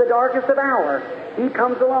along just in the darkest of hours. He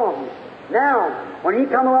comes along. Now, when He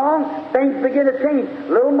come along, things begin to change.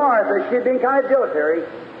 Little Martha, she'd been kind of dilatory,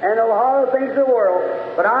 and all the things of the world,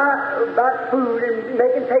 but about food and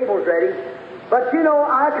making tables ready. But you know,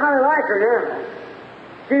 I kind of like her now.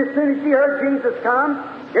 As soon as she heard Jesus come,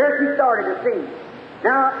 here she started to sing.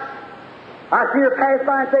 Now, I see her pass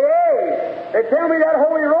by and say, "Hey, they tell me that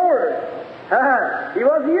holy roller. He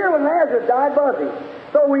wasn't here when Lazarus died, was he?"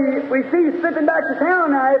 So we see slipping back to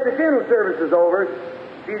town now as the funeral service is over.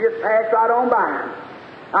 She just passed right on by.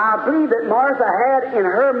 I believe that Martha had in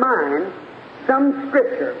her mind some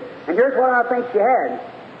scripture. And here's what I think she had.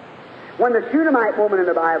 When the Shunammite woman in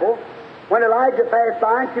the Bible, when Elijah passed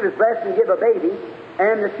by and she was blessed and gave a baby,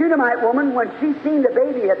 and the Shunammite woman, when she seen the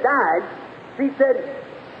baby had died, she said,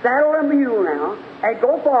 "Saddle a mule now and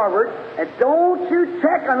go forward, and don't you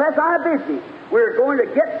check unless I bid you. We're going to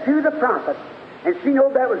get to the prophet." And she knew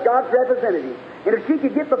that was God's representative. And if she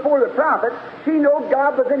could get before the prophet, she knew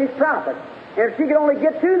God was in His prophet. And if she could only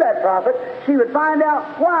get to that prophet, she would find out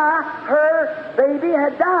why her baby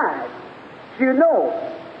had died. She would know.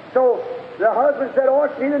 So the husband said, "Oh,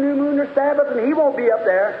 it's neither new moon nor Sabbath, and he won't be up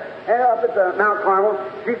there, up at the Mount Carmel."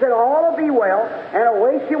 She said, "All will be well," and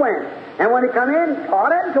away she went. And when he come in,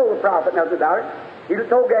 God hadn't told the prophet nothing about it. He just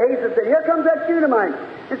told Gehazi and said, "Here comes that Shunammite."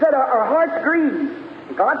 He said, our heart's grieved.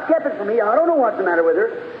 God's kept it from me. I don't know what's the matter with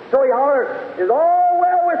her." So he hollered, "Is all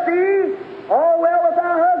well with thee? All well with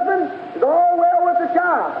thy husband? Is all well with the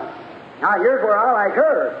child?" Now here's where I like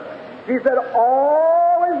her. She said,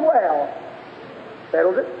 "All is well."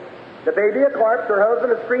 Settles it. The baby a corpse, her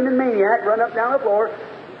husband a screaming maniac, run up and down the floor,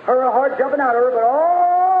 her heart jumping out of her, but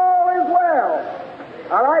all is well.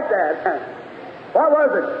 I like that. What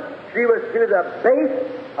was it? She was to the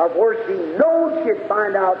base of where she knowed she'd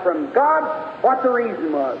find out from God what the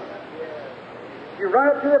reason was. She run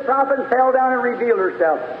up to the prophet and fell down and revealed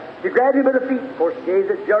herself. She grabbed him by the feet. Of course,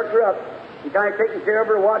 Gehazi jerked her up. He kind of taking care of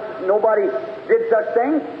her, watched nobody did such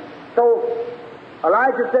things. So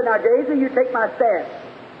Elijah said, "Now, Gehazi, you take my staff.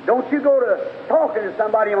 Don't you go to talking to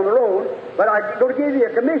somebody on the road, but I go to give you a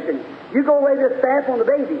commission. You go lay this staff on the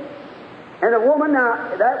baby." And the woman, now,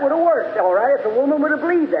 that would have worked, all right, if the woman would have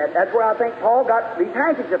believed that. That's where I think Paul got the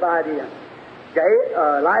handkerchief idea.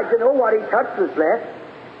 Elijah knew what he touched was blessed.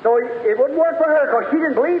 So it wouldn't work for her because she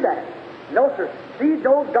didn't believe that. No, sir. She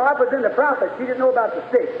knew God was in the prophet. She didn't know about the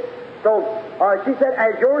stick. So she said,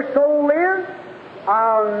 "As your soul lives,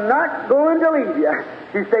 I'm not going to leave you."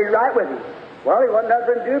 She stayed right with him. Well, he wasn't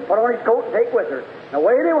nothing to do, put on his coat and take with her. And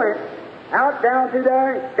away they went. Out, down through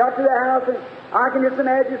there, got to the house, and I can just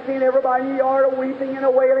imagine seeing everybody in the yard a weeping and a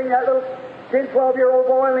wailing, that little 10, 12-year-old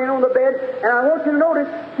boy laying on the bed. And I want you to notice,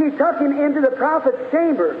 she took him into the prophet's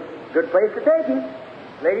chamber. Good place to take him.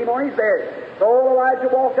 Laid him on his bed. So Elijah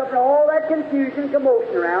walked up, and all that confusion,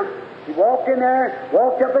 commotion around. He walked in there,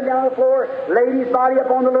 walked up and down the floor, laid his body up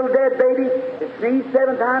on the little dead baby. It sneezed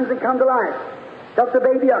 7 times and come to life. Took the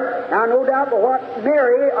baby up. Now, no doubt but what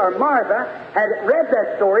Mary or Martha had read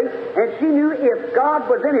that story, and she knew if God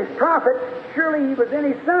was in His prophet, surely He was in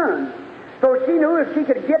His Son. So she knew if she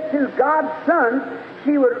could get to God's Son,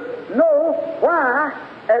 she would know why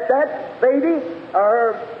that baby or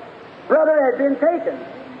her brother had been taken.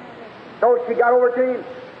 So she got over to him.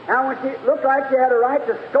 Now, when she looked like she had a right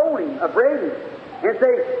to scold him, upbraid him, and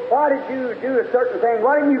say, "Why did you do a certain thing?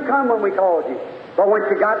 Why didn't you come when we called you?" But when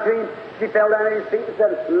she got to him, she fell down at his feet and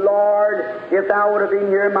said, "Lord, if thou would have been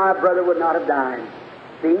here, my brother would not have died."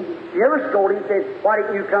 See? She never scolded him and said, "Why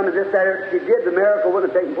didn't you come?" And this, that, or she did, the miracle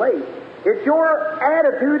wouldn't have taken place. It's your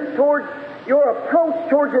attitude towards, your approach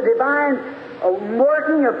towards the divine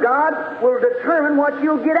working of God will determine what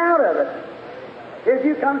you'll get out of it. If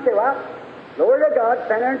you come and say, "Well, glory to God,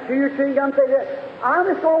 stand there and chew your tree," you come and say, "I'm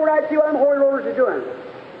just going right to you what them holy rollers are doing."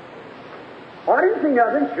 "Oh, I didn't see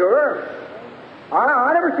nothing." "Sure.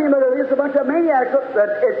 I never seen them. It's a bunch of maniacs.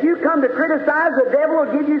 But if you come to criticize, the devil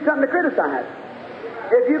will give you something to criticize.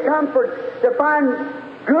 If you come to find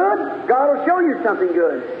good, God will show you something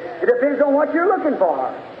good. It depends on what you're looking for."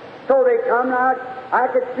 So they come out. I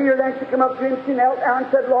could see her then. She come up to him. She knelt down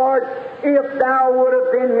and said, "Lord, if thou would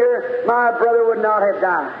have been here, my brother would not have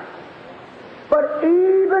died." But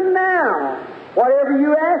even now, whatever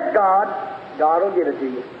you ask God, God will give it to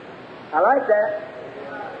you. I like that.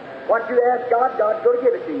 What you ask God, God's going to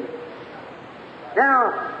give it to you.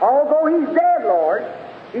 Now, although He's dead, Lord,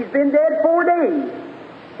 He's been dead 4 days.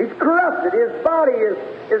 He's corrupted. His body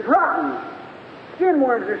is rotten. Skin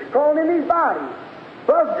worms are crawling in his body.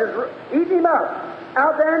 Bugs are eating him up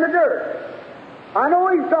out there in the dirt. I know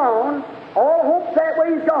he's gone. All hope's that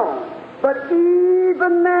way he's gone. But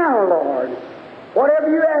even now, Lord, whatever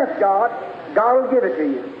you ask God, God will give it to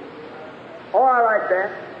you. Oh, I like that.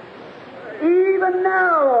 Even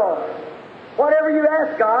now, Lord, whatever you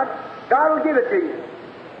ask God, God will give it to you.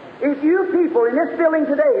 If you people in this building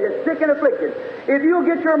today that's sick and afflicted, if you'll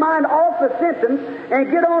get your mind off the symptoms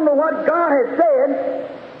and get on to what God has said,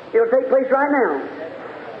 it'll take place right now.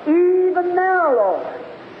 Even now, Lord,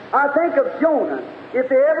 I think of Jonah. If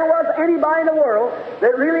there ever was anybody in the world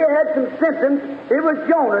that really had some symptoms, it was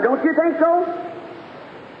Jonah. Don't you think so?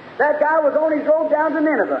 That guy was on his road down to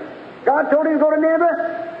Nineveh. God told him to go to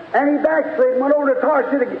Nineveh, and he backslid and went over to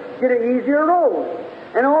Tarshish to get an easier road.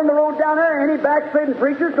 And on the road down there, any backslidden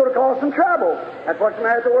preacher's going to cause some trouble. That's what's the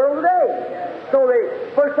matter with the world today. So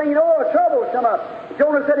the first thing you know, a trouble's come up.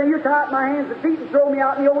 Jonah said, "You tie up my hands and feet and throw me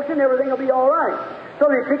out in the ocean, everything will be all right." So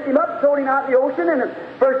they picked him up, threw him out in the ocean, and the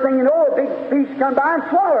first thing you know, a big fish come by and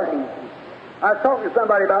swallowed him. I was talking to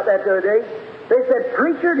somebody about that the other day. They said,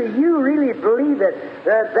 "Preacher, do you really believe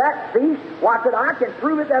that fish?" Well, I said, "I can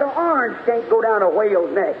prove it that an orange can't go down a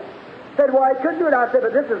whale's neck." Said, "Well, I couldn't do it." I said,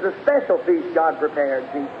 "But this is a special feast God prepared.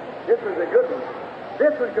 See, this is a good one.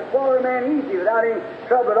 This one could swallow a man easy without any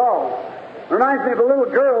trouble at all." Reminds me of a little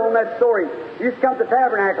girl in that story. She used to come to the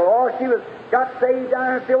tabernacle. Oh, she got saved down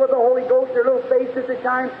there, filled with the Holy Ghost. Her little face at the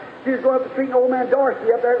time. She was going up the street, and old man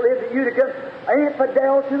Dorsey up there that lives at Utica,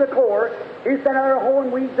 infidel to the core. He sat out there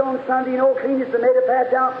hoeing weeds on Sunday, clean as the native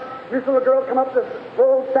patch out. This little girl come up the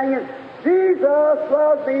road singing, "Jesus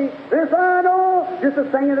loves me, this I know," just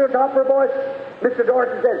a singing at the top of her voice. Mr.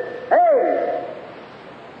 Dorsey said, "Hey,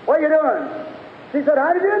 what are you doing?" She said,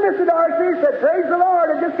 "How do you do, Mr. Dorsey?" He said, "Praise the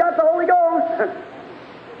Lord, I just got the Holy Ghost."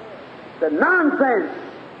 Said, "Nonsense."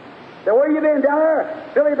 Said, "Where you been down there?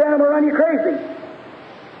 Billy Branham will run you crazy."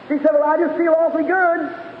 She said, "Well, I just feel awfully good."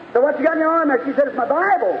 So what you got in your arm there? She said, "It's my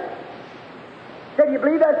Bible." Said, "You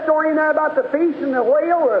believe that story in there about the fish and the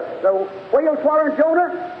whale, or the whale swallowing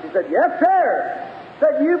Jonah?" She said, "Yes, sir."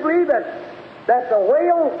 Said, "You believe that the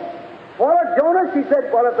whale swallowed Jonah?" She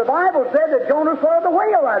said, "Well, if the Bible said that Jonah swallowed the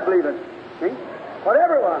whale, I'd believe it." See?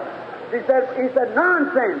 Whatever it was. He said,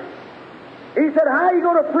 "Nonsense." He said, "How are you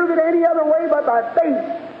going to prove it any other way but by faith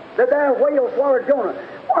that whale swallowed Jonah?"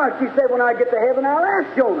 "Why," she said, "when I get to heaven, I'll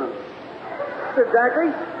ask Jonah." Said,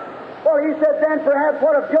 "Exactly." Well, he said, "Then perhaps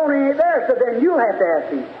what if Jonah ain't there?" Said, "Then you'll have to ask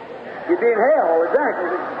him." You'd be in hell, exactly.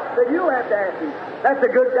 Said, "You'll have to ask him." That's a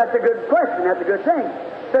good question. That's a good thing.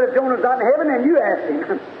 Said, "If Jonah's not in heaven, then you ask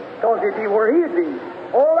him." Because he'd be where he'd be.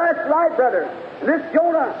 Oh, that's right, brother. And this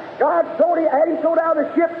Jonah, God had him thrown out of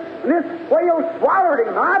the ship, and this whale swallowed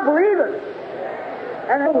him. I believe it.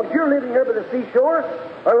 And if you're living here by the seashore,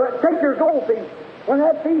 or take your goldfish. When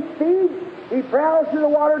that fish feeds, he prowls through the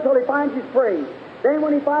water until he finds his prey. Then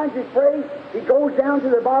when he finds his prey, he goes down to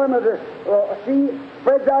the bottom of the sea,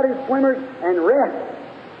 spreads out his swimmers, and rests.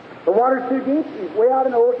 The water's too deep, he's way out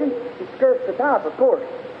in the ocean, he skirts the top, of course.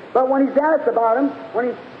 But when he's down at the bottom, when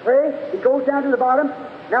he's prey, he goes down to the bottom.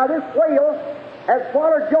 Now this whale has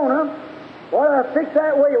swallowed Jonah. What a fix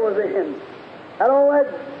that whale was in. Had all that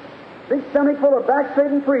big stomach full of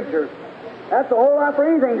backsliding preachers. That's a whole lot for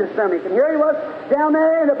anything to stomach. And here he was down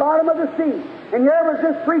there in the bottom of the sea. And here was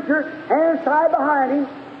this preacher, hands tied behind him,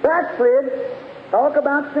 backslid. Talk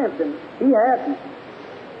about symptoms. He hasn't.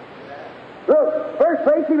 Look, first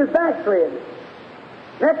place he was backslid.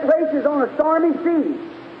 Next place he's on a stormy sea.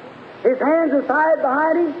 His hands are tied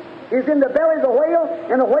behind him. He's in the belly of the whale,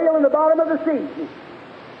 and the whale in the bottom of the sea.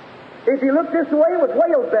 If you look this way, it was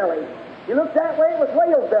whale's belly. You look that way, it was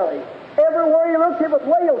whale's belly. Everywhere you looked, it was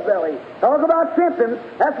whale's belly. Talk about symptoms.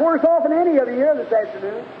 That's worse off than any other year this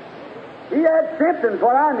afternoon. He had symptoms,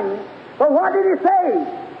 what I mean. But what did he say?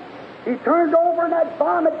 He turned over in that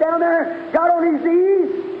vomit down there, got on his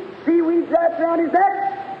knees, seaweed wrapped around his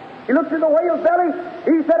neck. He looked at the whale's belly.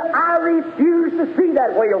 He said, "I refuse to see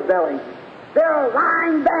that whale's belly. They're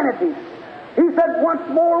lying vanities." He said, "Once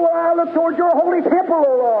more will I look toward your holy temple,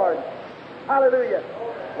 O Lord." Hallelujah.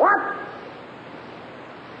 What?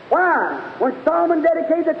 Why? When Solomon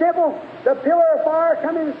dedicated the temple, the pillar of fire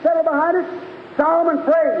coming and settled behind it, Solomon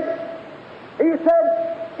prayed. He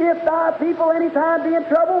said, "If thy people any time be in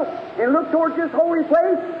trouble and look towards this holy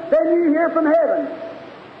place, then you hear from heaven."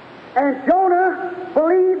 And Jonah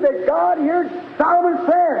believed that God heard Solomon's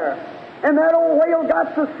prayer. And that old whale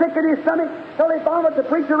got so sick in his stomach till he vomited the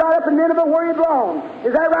preacher right up in Nineveh where he belonged.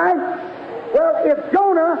 Is that right? Well, if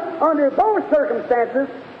Jonah, under those circumstances,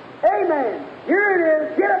 amen, here it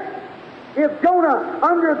is, get it. If Jonah,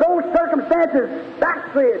 under those circumstances,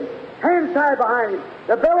 backslid, hands tied behind him,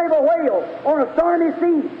 the belly of a whale on a stormy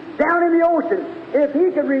sea, down in the ocean, if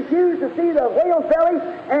he could refuse to see the whale's belly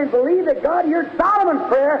and believe that God heard Solomon's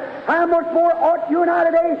prayer, how much more ought you and I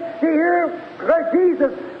today to hear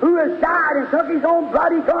Jesus, who has died and took his own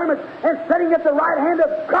bloody garments and sitting at the right hand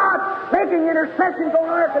of God, making intercessions on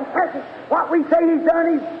our confessions. What we say he's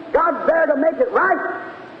done, God's there to make it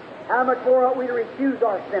right. How much more ought we to refuse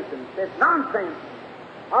our symptoms? It's nonsense.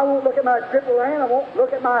 I won't look at my crippled hand. I won't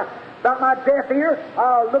look at my deaf ear.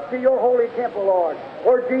 I'll look to your holy temple, Lord,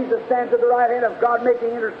 where Jesus stands at the right hand of God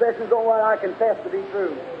making intercessions on what I confess to be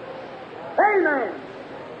true. Amen.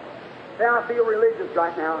 Say, I feel religious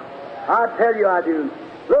right now. I tell you I do.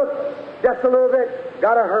 Look, just a little bit.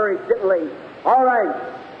 Got to hurry. It's getting late. All right.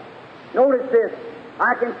 Notice this.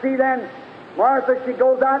 I can see then Martha, she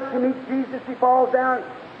goes out, she meets Jesus, she falls down,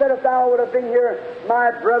 said, if thou would have been here,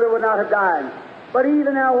 my brother would not have died. But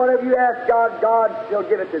even now, whatever you ask God, God shall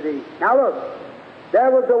give it to thee. Now look,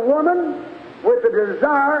 there was a woman with a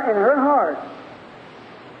desire in her heart.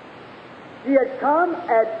 She had come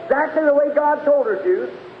exactly the way God told her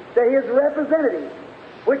to his representative,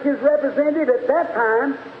 which his representative at that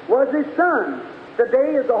time was his Son.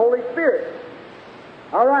 Today is the Holy Spirit.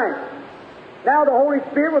 All right. Now the Holy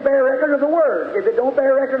Spirit will bear record of the Word. If it don't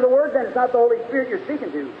bear record of the Word, then it's not the Holy Spirit you're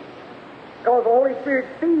speaking to. Because the Holy Spirit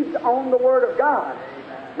feeds on the Word of God.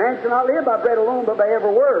 Man shall not live by bread alone, but by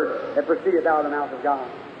every word that proceedeth out of the mouth of God.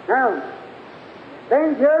 Now,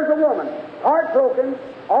 then here's a woman, heartbroken,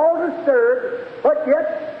 all disturbed, but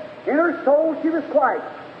yet in her soul she was quiet.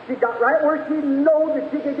 She got right where she knew that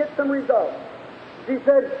she could get some results. She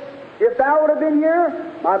said, if thou would have been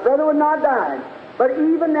here, my brother would not die. But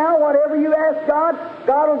even now, whatever you ask God,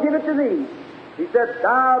 God will give it to thee. He said,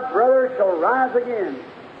 thy brother shall rise again.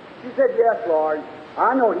 She said, yes, Lord.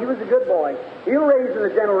 I know he was a good boy. He'll raise in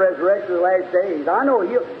the general resurrection of the last days. I know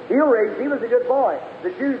he'll raise. He was a good boy.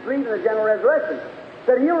 The Jews believe in the general resurrection.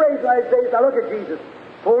 Said he'll raise in the last days. Now look at Jesus.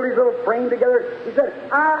 Pulled his little frame together. He said,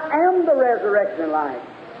 I am the resurrection and life.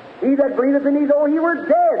 He that believeth in me, though he were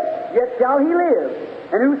dead, yet shall he live.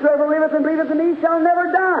 And whosoever liveth and believeth in me shall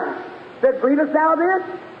never die. Said, believest thou this?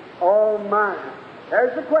 Oh my.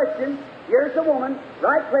 There's the question. Here's the woman,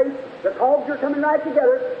 right place. The cogs are coming right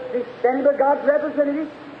together. She's standing by God's representative.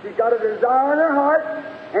 She's got a desire in her heart,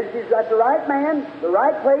 and she's got the right man, the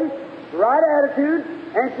right place, the right attitude,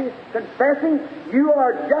 and she's confessing, you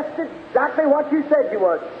are just exactly what you said you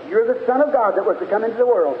was. You're the Son of God that was to come into the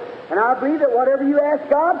world. And I believe that whatever you ask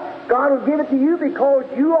God, God will give it to you because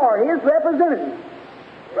you are His representative.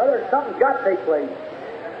 Brother, something's got to take place.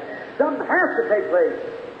 Something has to take place.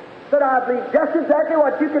 Said, I believe just exactly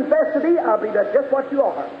what you confess to be. I believe that's just what you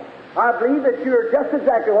are. I believe that you're just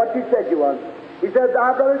exactly what you said you was. He said,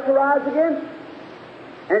 our brother shall rise again.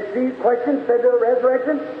 And Steve's question said to the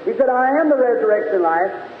resurrection, he said, I am the resurrection and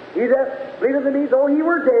life. He that believeth in me, though he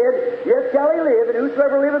were dead, yet shall he live, and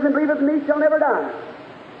whosoever liveth and believeth in me shall never die.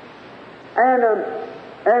 And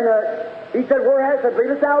he said, whereas, said,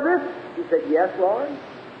 believest thou this? He said, yes, Lord.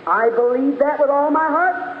 I believe that with all my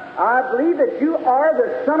heart. I believe that you are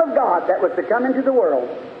the Son of God that was to come into the world.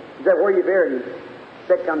 He said, where you buried him? He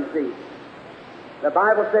said, come see. The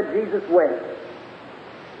Bible said Jesus wept.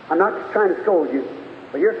 I'm not trying to scold you,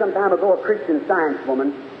 but here some time ago a Christian Science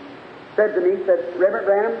woman said to me, said, Reverend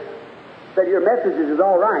Branham, said, your messages is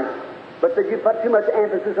all right, but said you put too much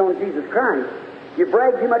emphasis on Jesus Christ. You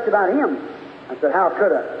brag too much about Him. I said, how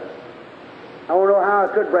could I? I don't know how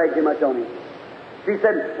I could brag too much on Him. She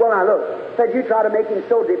said, well, now look, said you try to make Him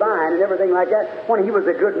so divine and everything like that. When He was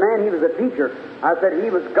a good man, He was a teacher. I said,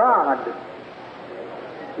 He was God.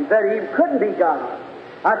 She said, He couldn't be God.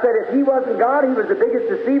 I said, if He wasn't God, He was the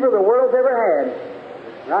biggest deceiver the world's ever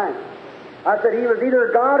had. Right. I said, He was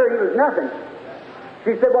either God or He was nothing.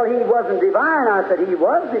 She said, well, He wasn't divine. I said, He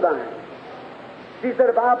was divine. She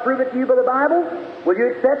said, if I'll prove it to you by the Bible, will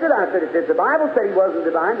you accept it? I said, if the Bible said He wasn't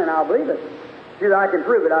divine, then I'll believe it. She said, I can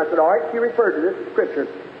prove it. I said, all right. She referred to this Scripture.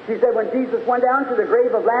 She said, when Jesus went down to the grave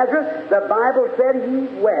of Lazarus, the Bible said He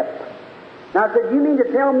wept. Now, I said, you mean to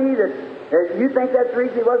tell me that you think that's the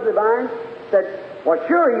reason He was divine? She said, well,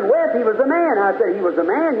 sure, He wept. He was a man. I said, He was a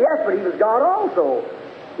man, yes, but He was God also.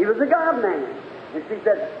 He was a God-man. And she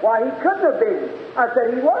said, why, He couldn't have been. I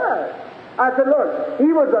said, He was. I said, look, He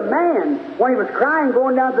was a man when He was crying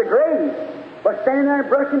going down to the grave, but standing there and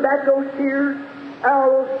brushing back those tears,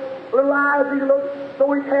 those little eyes, He looked,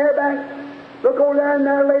 throw His hair back. Look over there, and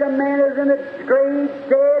there laid a man that's in the grave,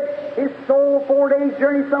 dead. His soul, 4 days'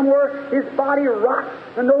 journey somewhere. His body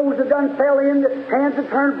rocked. The nose had done fell in. The hands had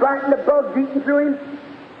turned black, and the bugs eating through him.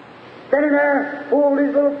 standing there, pulled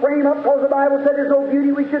his little frame up, because the Bible said there's no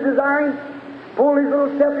beauty we should desire him. Pulled his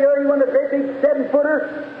little self together. He wasn't a great big 7-footer,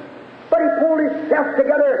 but he pulled himself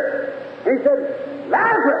together. And he said,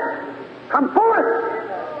 Lazarus, come forth.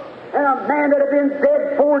 And a man that had been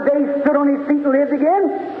dead 4 days stood on his feet and lived again.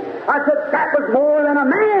 I said, that was more than a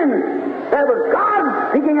man. That was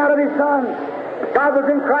God speaking out of His Son. God was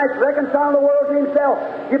in Christ reconciling the world to Himself.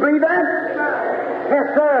 You believe that? Yes,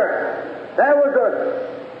 sir. There was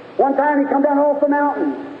one time he come down off the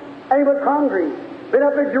mountain, and he was hungry. Been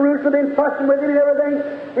up in Jerusalem, been fussing with him and everything.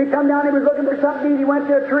 He come down, he was looking for something to eat. He went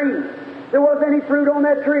to a tree. There wasn't any fruit on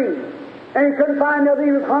that tree. And he couldn't find nothing.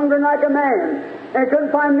 He was hungry like a man. And he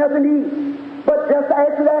couldn't find nothing to eat. But just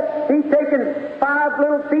after that, he'd taken 5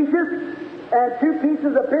 little fishes and 2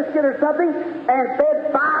 pieces of biscuit or something and fed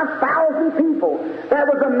 5,000 people. That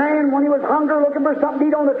was a man when he was hungry looking for something to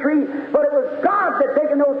eat on the tree. But it was God that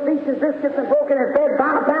taken those fishes and biscuits and broken and fed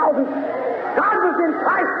 5,000. God was in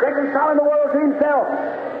Christ reconciling the world to Himself.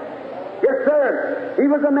 Yes, sir. He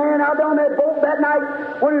was a man out there on that boat that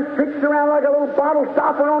night when he was pitched around like a little bottle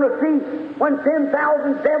stopper on the sea, when 10,000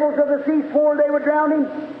 devils of the sea swore they would drown him.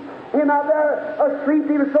 Him out there asleep,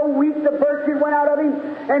 he was so weak the virtue went out of him,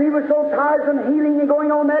 and he was so tired from healing and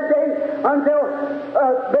going on that day until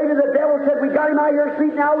maybe the devil said, we got him out here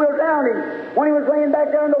asleep, now we'll drown him. When he was laying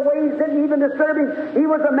back there and the waves didn't even disturb him, he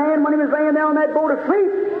was a man when he was laying there on that boat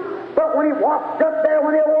asleep. But when he walked up there,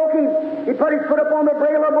 when they awoke him, he put his foot up on the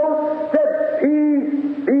brail of the boat, said,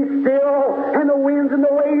 peace, be still, and the winds and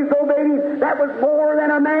the waves obeyed him. That was more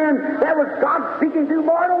than a man. That was God speaking through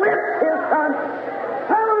mortal lips, His Son.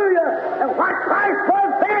 Hallelujah! And what Christ was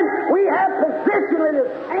then, we have positionally the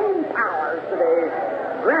same powers today,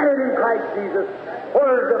 granted in Christ Jesus.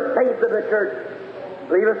 Where's the faith of the church?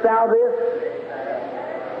 Believest thou this?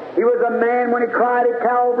 He was a man when he cried at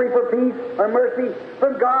Calvary for peace or mercy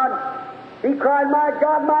from God. He cried, my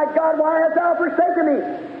God, why hast thou forsaken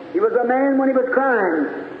me? He was a man when he was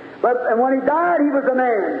crying. And when he died, he was a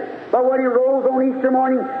man. But when he rose on Easter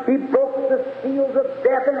morning, he broke the seals of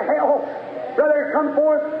death and hell. Brother, come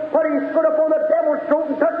forth, put his foot up on the devil's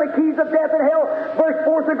throat and took the keys of death and hell, burst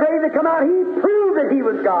forth the grave to come out. He proved that he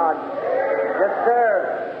was God. Yes,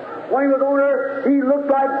 sir. When he was on earth, he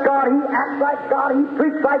looked like God, he acted like God, he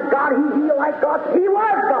preached like God, he healed like God. He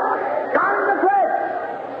was God. God in the flesh.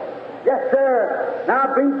 Yes, sir. Now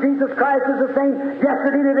I believe Jesus Christ is the same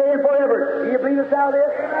yesterday, today, and forever. Do you believe us out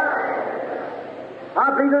this? I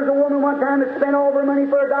believe there's a woman one time that spent all of her money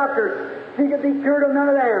for a doctor. She could be cured of none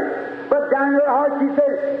of them. But down in her heart she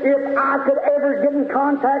said, if I could ever get in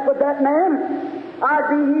contact with that man, I'd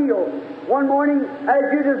be healed. One morning, as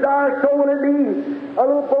you desire, so will it be. A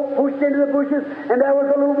little boat pushed into the bushes, and there was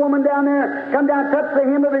a little woman down there. Come down, touch the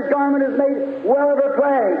hem of his garment, is made well of her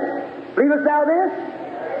plague. Believest thou this?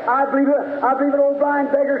 I believe an old blind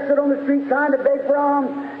beggar stood on the street trying to beg for alms,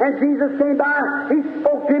 and Jesus came by. He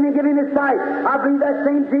spoke to him and gave him his sight. I believe that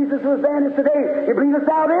same Jesus was then as today. You believe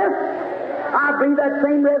thou this? I believe that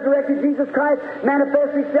same resurrected Jesus Christ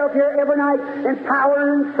manifests Himself here every night in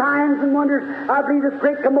power and signs and wonders. I believe this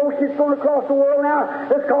great commotion is going across the world now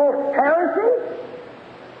that's called heresy.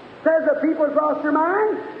 Says the people have lost their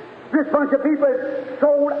minds. This bunch of people is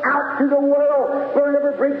sold out to the world, burning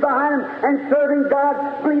every bridge behind them, and serving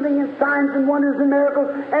God, believing in signs and wonders and miracles,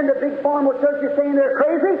 and the big formal church is saying they're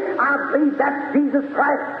crazy. I believe that's Jesus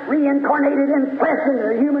Christ reincarnated in flesh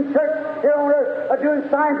in the human church here on earth, doing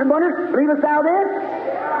signs and wonders. Believest thou this?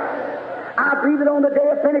 I believe that on the day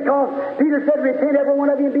of Pentecost, Peter said, repent every one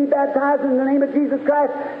of you and be baptized in the name of Jesus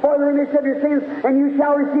Christ for the remission of your sins, and you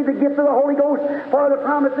shall receive the gift of the Holy Ghost, for the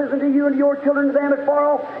promises unto you and your children to them as far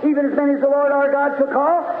off, even as many as the Lord our God shall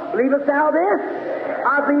call. Believest thou this?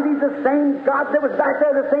 I believe He's the same God that was back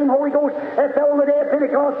there, the same Holy Ghost that fell on the day of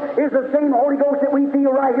Pentecost is the same Holy Ghost that we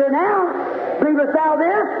feel right here now. Believest thou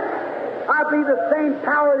this? I believe the same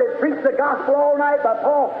power that preached the gospel all night by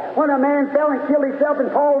Paul when a man fell and killed himself and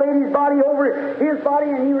Paul laid his body over his body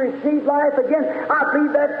and he received life again. I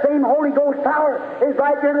believe that same Holy Ghost power is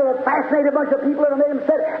right there to fascinate a bunch of people that have made them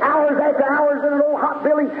sit hours after hours in an old hot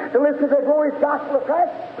building to listen to the glorious gospel of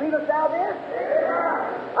Christ. Believest thou this?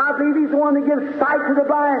 I believe He's the one that gives sight to the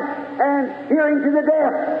blind and hearing to the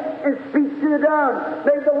deaf and speech to the dumb,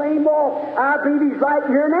 made the lame walk. I believe He's right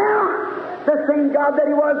here now. The same God that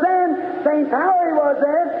He was then, same power He was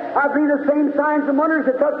then. I believe the same signs and wonders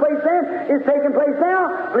that took place then is taking place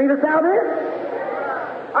now. Believest thou this?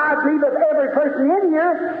 I believe if every person in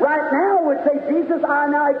here right now would say, Jesus, I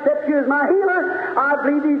now accept you as my healer. I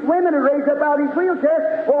believe these women who raise up out of these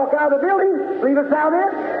wheelchairs walk out of the building. Believest thou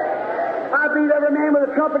this? I believe every man with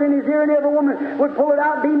a trumpet in his ear and every woman would pull it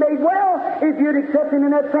out and be made well if you'd accept him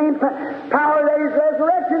in that same power that his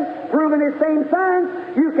resurrection, proving his same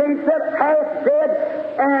signs. You can't sit half dead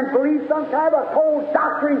and believe some kind of a cold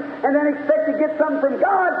doctrine and then expect to get something from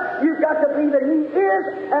God. You've got to believe that he is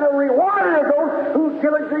and a rewarder of those who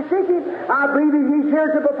diligently seek him. I believe he's here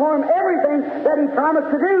to perform everything that he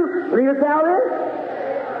promised to do. Believe us how it is?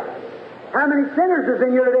 How many sinners is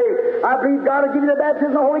in here today? I believe God will give you the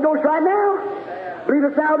baptism of the Holy Ghost right now. Believe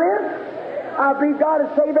us how it is? I believe God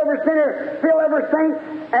will save every sinner, fill every saint,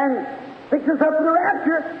 and fix us up for the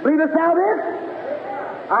rapture. Believe us how it is?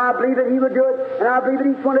 I believe that he would do it, and I believe that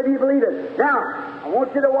each one of you believe it. Now, I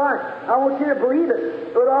want you to watch. I want you to believe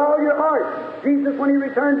it with all your heart. Jesus, when he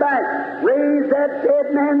returned back, raised that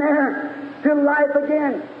dead man there to life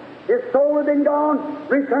again. His soul had been gone,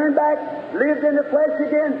 returned back, lived in the flesh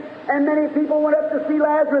again, and many people went up to see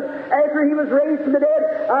Lazarus after he was raised from the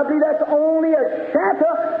dead. I believe that's only a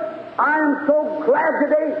shadow. I am so glad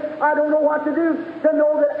today, I don't know what to do, to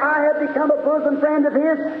know that I have become a bosom friend of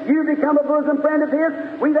his. You become a bosom friend of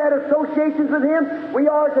his. We've had associations with him. We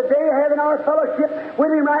are today having our fellowship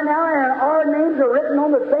with him right now, and our names are written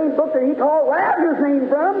on the same book that he called Lazarus' name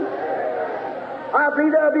from. I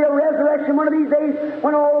believe there will be a resurrection one of these days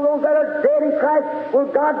when all of those that are dead in Christ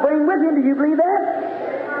will God bring with him. Do you believe that?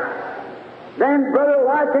 Then, brother,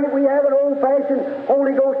 why can't we have an old-fashioned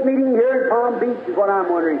Holy Ghost meeting here in Palm Beach is what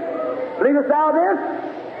I'm wondering. Believe us out of this?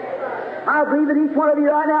 I believe that each one of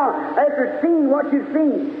you right now, after seeing what you've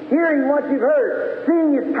seen, hearing what you've heard,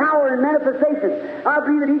 seeing His power and manifestation, I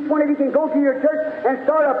believe that each one of you can go to your church and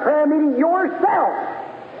start a prayer meeting yourself.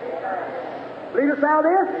 Believe us out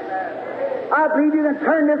of this? I believe you can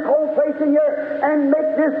turn this whole place in here and make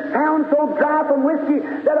this town so dry from whiskey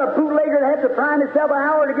that a bootlegger would have to find himself an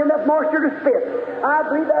hour to get enough moisture to spit. I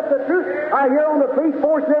believe that's the truth. I hear on the police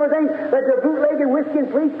force and everything that they're bootlegging whiskey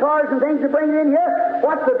and police cars and things are bringing in here.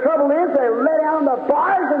 What the trouble is, they let down the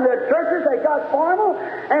bars and the churches. They got formal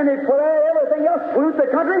and they put everything else, pollute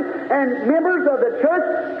the country, and members of the church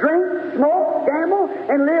drink, smoke, gamble,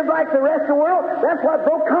 and live like the rest of the world. That's what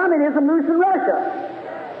broke communism loose in Russia.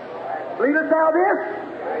 Believe us how this?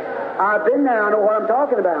 I've been there. I know what I'm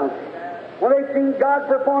talking about. When they've seen God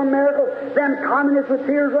perform miracles, them communists with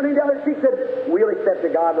tears running down their cheeks said, we'll accept a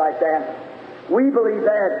God like that. We believe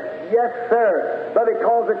that. Yes, sir. But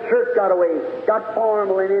because the church got away, got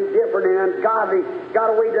formal and indifferent and ungodly,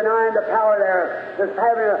 got away denying the power there, just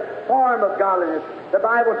having a form of godliness. The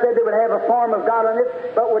Bible said they would have a form of godliness,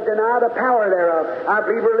 but would deny the power thereof. I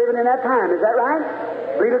believe we're living in that time. Is that right?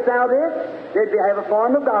 Believe us how this? They'd have a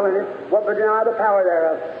form of godliness, but would deny the power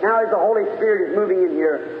thereof. Now as the Holy Spirit is moving in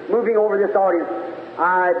here, moving over this audience,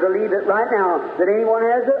 I believe it right now that anyone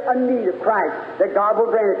has a need of Christ, that God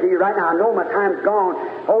will grant it to you right now. I know my time's gone.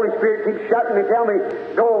 Holy Spirit keeps shutting me. Tell me,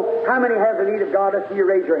 go, how many has a need of God? Let's see you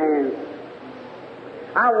raise your hands.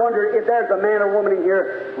 I wonder if there's a man or woman in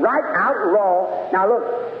here right out raw. Now look,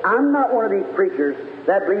 I'm not one of these preachers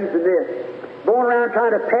that believes in this. Going around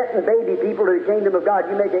trying to pet and baby people to the kingdom of God,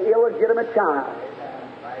 you make an illegitimate child.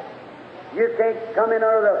 You can't come in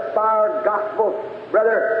under the fire gospel.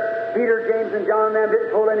 Brother Peter, James, and John, them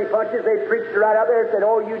didn't pull any punches. They preached right out there and said,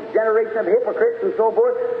 oh, you generation of hypocrites and so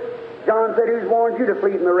forth. John said, who's warned you to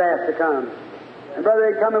flee from the wrath to come? And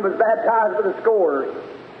brother, they come and was baptized with a score.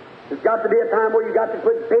 There's got to be a time where you got to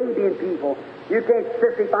quit babying people. You can't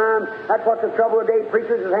sissify them. That's what the trouble today.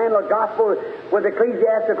 Preachers is handle the gospel with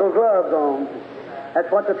ecclesiastical gloves on. That's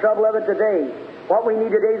what the trouble of it today. What we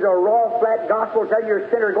need today is a raw, flat gospel. Tell you you're a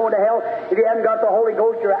sinner going to hell. If you haven't got the Holy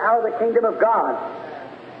Ghost, you're out of the kingdom of God.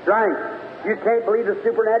 Right. You can't believe the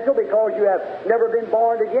supernatural because you have never been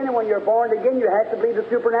born again. And when you're born again, you have to believe the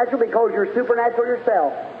supernatural because you're supernatural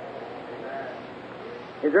yourself.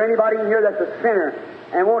 Is there anybody in here that's a sinner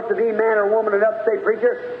and wants to be man or woman enough to say,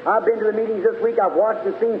 preacher, I've been to the meetings this week, I've watched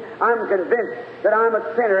and seen, I'm convinced that I'm a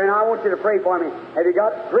sinner and I want you to pray for me. Have you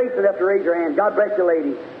got grace enough to raise your hand? God bless you,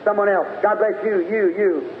 lady. Someone else. God bless you,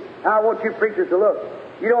 you. I want you preachers to look.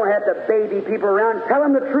 You don't have to baby people around. Tell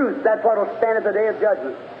them the truth. That's what will stand at the day of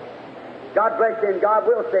judgment. God bless you and God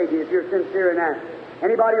will save you if you're sincere in that.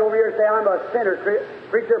 Anybody over here say, I'm a sinner.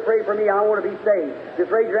 Preacher, pray for me. I want to be saved.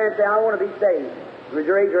 Just raise your hand and say, I want to be saved. Would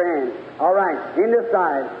you raise your hand? All right. In this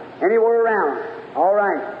side. Anywhere around. All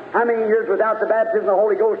right. How many years without the baptism of the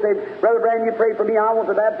Holy Ghost say, Brother Branham, you pray for me. I want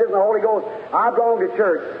the baptism of the Holy Ghost. I belong to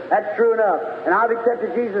church. That's true enough. And I've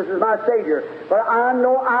accepted Jesus as my Savior. But I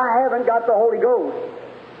know I haven't got the Holy Ghost.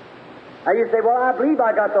 Now you say, well, I believe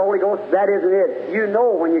I got the Holy Ghost. That isn't it. You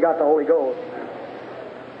know when you got the Holy Ghost.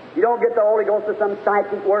 You don't get the Holy Ghost with some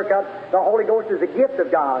psychic workup. The Holy Ghost is a gift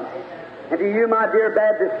of God. And to you, my dear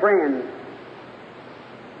Baptist friend,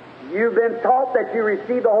 You've been taught that you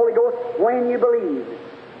receive the Holy Ghost when you believe.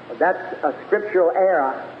 Well, that's a scriptural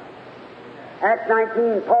error. Acts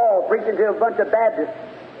 19, Paul preaching to a bunch of Baptists.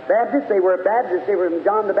 They were from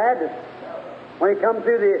John the Baptist. When he come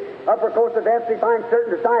through the upper coast of Ephesus, he finds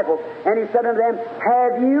certain disciples, and he said unto them,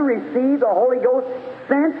 have you received the Holy Ghost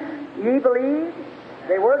since ye believed?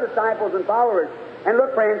 They were disciples and followers. And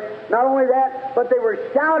look, friends, not only that, but they were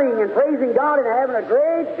shouting and praising God and having a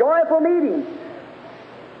great, joyful meeting.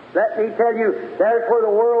 Let me tell you, there's where the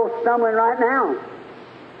world's stumbling right now.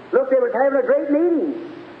 Look, they was having a great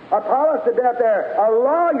meeting. Apollos had been up there, a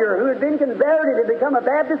lawyer who had been converted and become a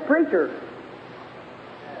Baptist preacher.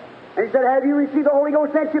 And he said, have you received the Holy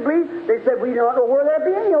Ghost since you believe? They said, we don't know where there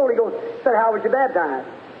be any Holy Ghost. He said, how was you baptized?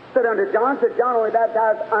 Said unto John, said John only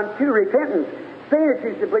baptized unto repentance, saying that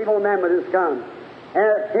you should believe on them that is come,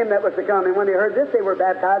 and him that was to come. And when they heard this, they were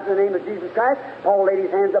baptized in the name of Jesus Christ. Paul laid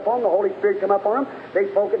his hands upon them, the Holy Spirit come up on them.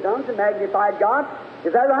 They spoke in tongues and magnified God.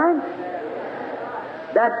 Is that right?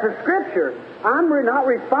 That's the Scripture. I'm not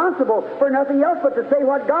responsible for nothing else but to say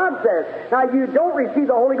what God says. Now, you don't receive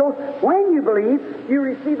the Holy Ghost when you believe. You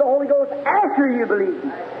receive the Holy Ghost after you believe.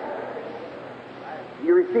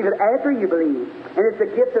 You receive it after you believe. And it's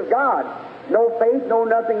a gift of God. No faith, no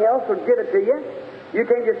nothing else will give it to you. You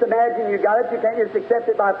can't just imagine you got it. You can't just accept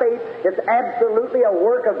it by faith. It's absolutely a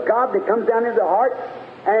work of God that comes down into the heart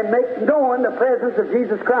and makes known the presence of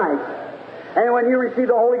Jesus Christ. And when you receive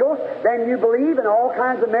the Holy Ghost, then you believe in all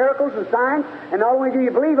kinds of miracles and signs, and not only do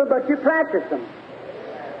you believe them, but you practice them.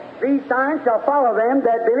 These signs shall follow them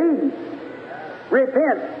that believe.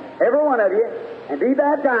 Repent, every one of you, and be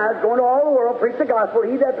baptized, go into all the world, preach the gospel.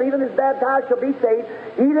 He that believeth is baptized shall be saved.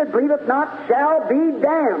 He that believeth not shall be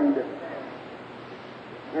damned.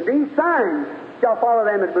 And these signs shall follow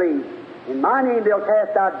them that believe. In my name they'll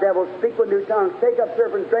cast out devils, speak with new tongues, take up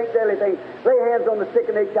serpents, drink deadly things, lay hands on the sick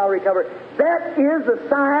and they shall recover. That is the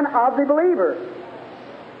sign of the believer.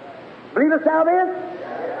 Believest thou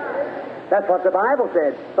this? That's what the Bible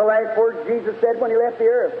said. The last words Jesus said when he left the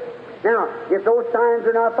earth. Now, if those signs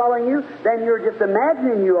are not following you, then you're just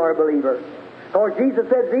imagining you are a believer. For Jesus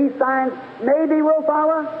said, these signs maybe will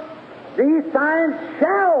follow. These signs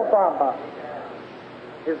shall follow.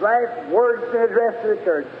 His last words to address to the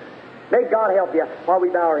church. May God help you while we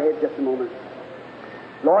bow our heads just a moment.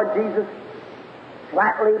 Lord Jesus,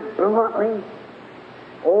 flatly, bluntly,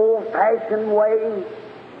 old-fashioned way,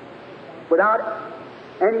 without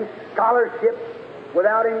any scholarship,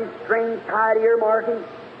 without any string-tied earmarking,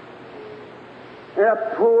 in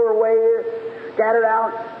a poor way, scattered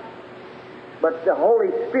out. But the Holy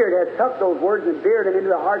Spirit has tucked those words and beared them into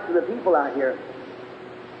the hearts of the people out here.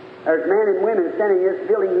 There's men and women standing in this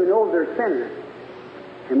building who knows they're sinners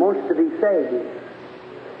and wants to be saved.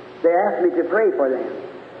 They asked me to pray for them.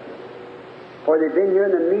 For they've been here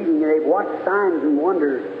in the meeting and they've watched signs and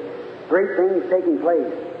wonders, great things taking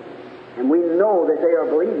place. And we know that they are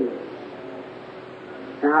believing.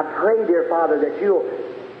 And I pray, dear Father, that you'll,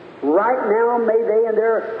 right now, may they in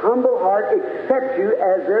their humble heart accept you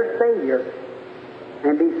as their Savior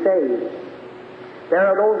and be saved. There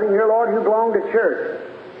are those in here, Lord, who belong to church.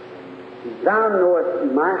 Thou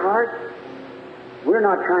knowest my heart. We're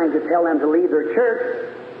not trying to tell them to leave their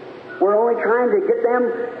church. We're only trying to get them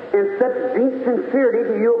in such deep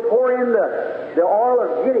sincerity that you'll pour in the oil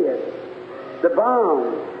of Gideon, the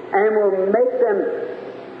balm, and will make them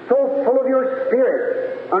so full of your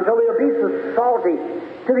Spirit until they'll be so salty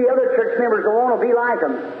to the other church members who want to be like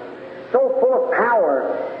them, so full of power.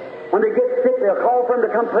 When they get sick, they'll call for them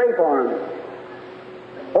to come pray for them.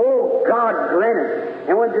 Oh, God grant it.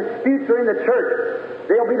 And when disputes are in the church,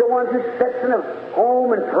 they'll be the ones who sits in a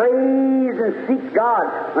home and prays and seeks God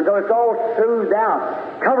until it's all smoothed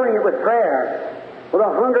out, covering it with prayer, with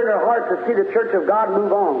a hunger in their heart to see the church of God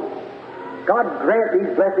move on. God grant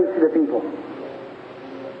these blessings to the people.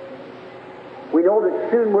 We know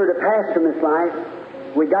that soon we're to pass from this life.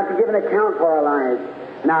 We've got to give an account for our lives.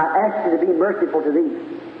 And I ask you to be merciful to these.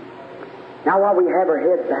 Now, while we have our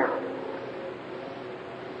heads bowed,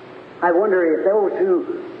 I wonder if those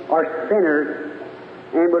who are sinners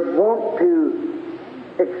and would want to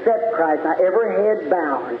accept Christ, now every head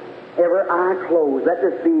bowed, every eye closed, let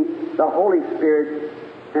this be the Holy Spirit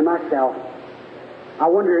and myself. I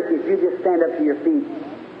wonder if you just stand up to your feet.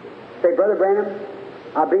 Say, Brother Branham,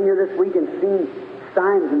 I've been here this week and seen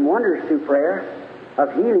signs and wonders through prayer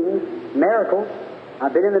of healings, miracles.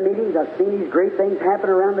 I've been in the meetings, I've seen these great things happen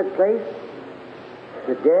around this place.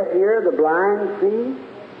 The deaf hear, the blind see,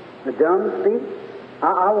 the dumb speak.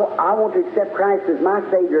 I want to accept Christ as my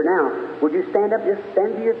Savior now. Would you stand up, just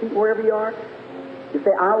stand to your feet wherever you are? You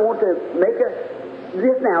say, I want to make a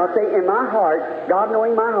this now, say, in my heart, God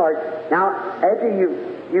knowing my heart, now, after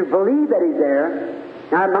you believe that He's there,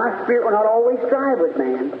 now my spirit will not always strive with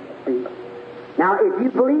man. See? Now, if you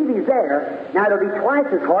believe He's there, now it'll be twice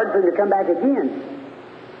as hard for Him to come back again.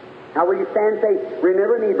 Now, will you stand and say,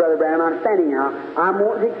 remember me, Brother Branham, I'm standing now. I'm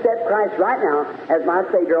wanting to accept Christ right now as my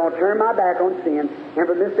Savior. I'll turn my back on sin, and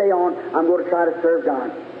from this day on, I'm going to try to serve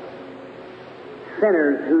God.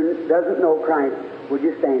 Sinners who doesn't know Christ, would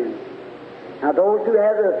you stand? Now, those who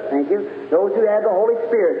have those who have the Holy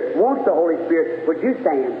Spirit, want the Holy Spirit, would you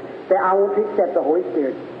stand? Say, I want to accept the Holy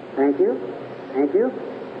Spirit. Thank you. Thank you.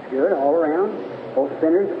 Good, all around. Both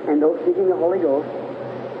sinners and those seeking the Holy Ghost.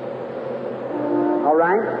 All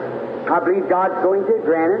right? I believe God's going to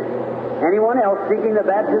grant it. Anyone else seeking the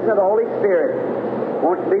baptism of the Holy Spirit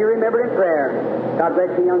wants to be remembered in prayer. God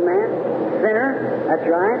bless you, young man. Sinner, that's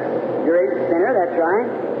right. You're a sinner, that's right.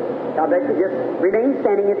 God bless you. Just remain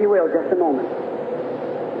standing, if you will, just a moment.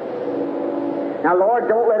 Now, Lord,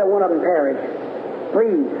 don't let one of them perish.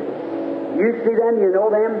 Please. You see them, you know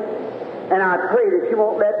them, and I pray that you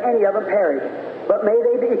won't let any of them perish. But may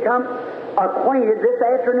they become acquainted this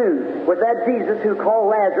afternoon with that Jesus who called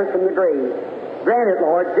Lazarus from the grave. Grant it,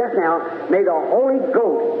 Lord, just now, may the Holy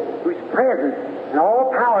Ghost, who's present and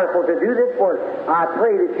all-powerful to do this work, I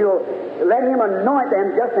pray that you'll let Him anoint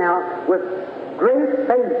them just now with great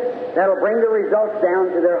faith that'll bring the results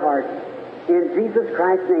down to their hearts. In Jesus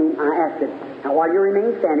Christ's name, I ask it. Now, while you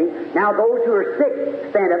remain standing, now those who are sick,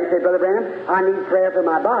 stand up and say, Brother Branham, I need prayer for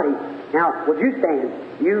my body. Now, would you stand?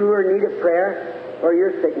 You who are in need of prayer for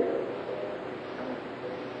your sickness.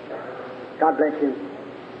 God bless you.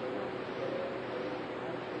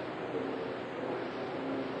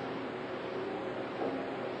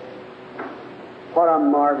 What a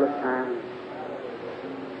marvelous time.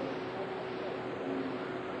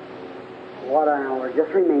 What an hour.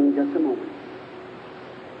 Just remain just a moment.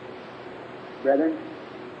 Brethren,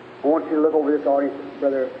 I want you to look over this audience,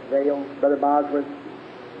 Brother Vale, Brother Bosworth,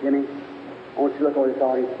 Jimmy. I want you to look over this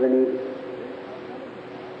audience for the need.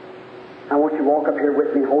 I want you to walk up here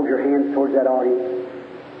with me and hold your hands towards that audience.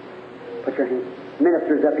 Put your hands.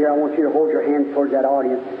 Ministers up here, I want you to hold your hands towards that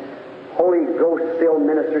audience. Holy Ghost-filled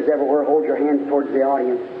ministers everywhere, hold your hands towards the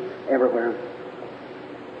audience everywhere.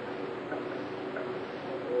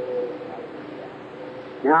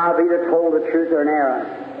 Now, I've either told the truth or an error.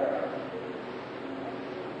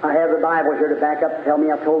 I have the Bible here to back up and tell me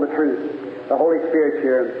I've told the truth. The Holy Spirit's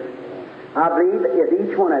here. I believe that if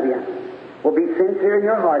each one of you will be sincere in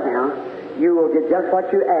your heart now, you will get just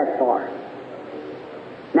what you asked for.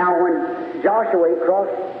 Now, when Joshua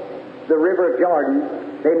crossed the river of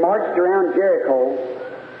Jordan, they marched around Jericho,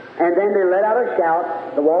 and then they let out a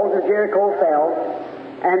shout. The walls of Jericho fell,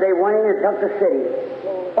 and they went in and took the city.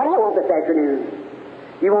 What do you want this afternoon?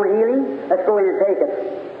 You want healing? Let's go in and take it.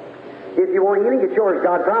 If you want healing, it's yours.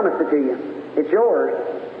 God promised it to you. It's yours.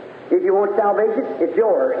 If you want salvation, it's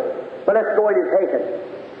yours. But let's go in and take it.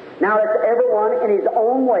 Now, let's everyone in his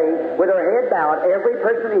own way, with their head bowed, every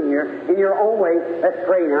person in here, in your own way, let's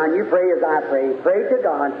pray now. And you pray as I pray. Pray to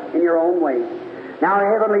God in your own way. Now,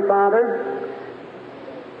 Heavenly Father,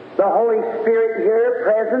 the Holy Spirit here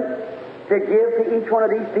present to give to each one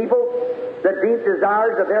of these people the deep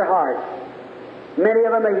desires of their hearts. Many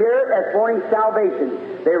of them are here as wanting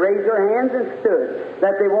salvation. They raised their hands and stood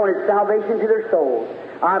that they wanted salvation to their souls.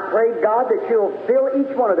 I pray, God, that you'll fill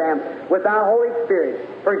each one of them with thy Holy Spirit,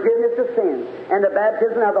 forgiveness of sins, and the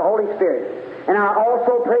baptism of the Holy Spirit. And I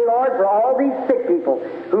also pray, Lord, for all these sick people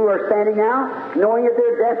who are standing now, knowing that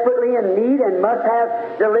they're desperately in need and must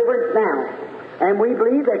have deliverance now. And we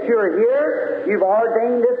believe that you're here. You've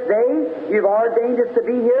ordained this day. You've ordained us to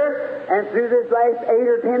be here. And through this last 8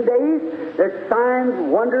 or 10 days, there's signs,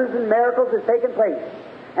 wonders, and miracles have taken place.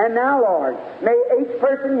 And now, Lord, may each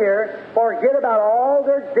person here forget about all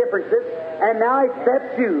their differences and now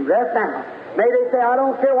accept you. That's now. May they say, I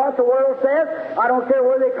don't care what the world says. I don't care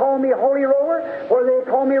whether they call me a holy roller, whether they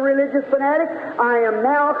call me a religious fanatic. I am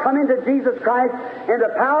now coming to Jesus Christ in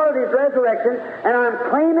the power of His resurrection, and I'm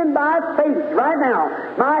claiming by faith right now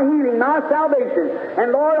my healing, my salvation.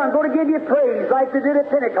 And Lord, I'm going to give you praise like they did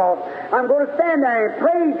at Pentecost. I'm going to stand there and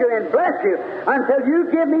praise you and bless you until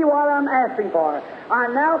you give me what I'm asking for.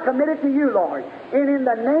 I'm now committed to you, Lord. And in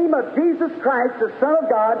the name of Jesus Christ, the Son of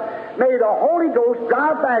God, may the Holy Ghost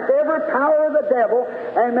drive back every power of the devil,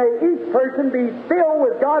 and may each person be filled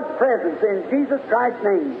with God's presence in Jesus Christ's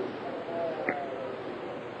name.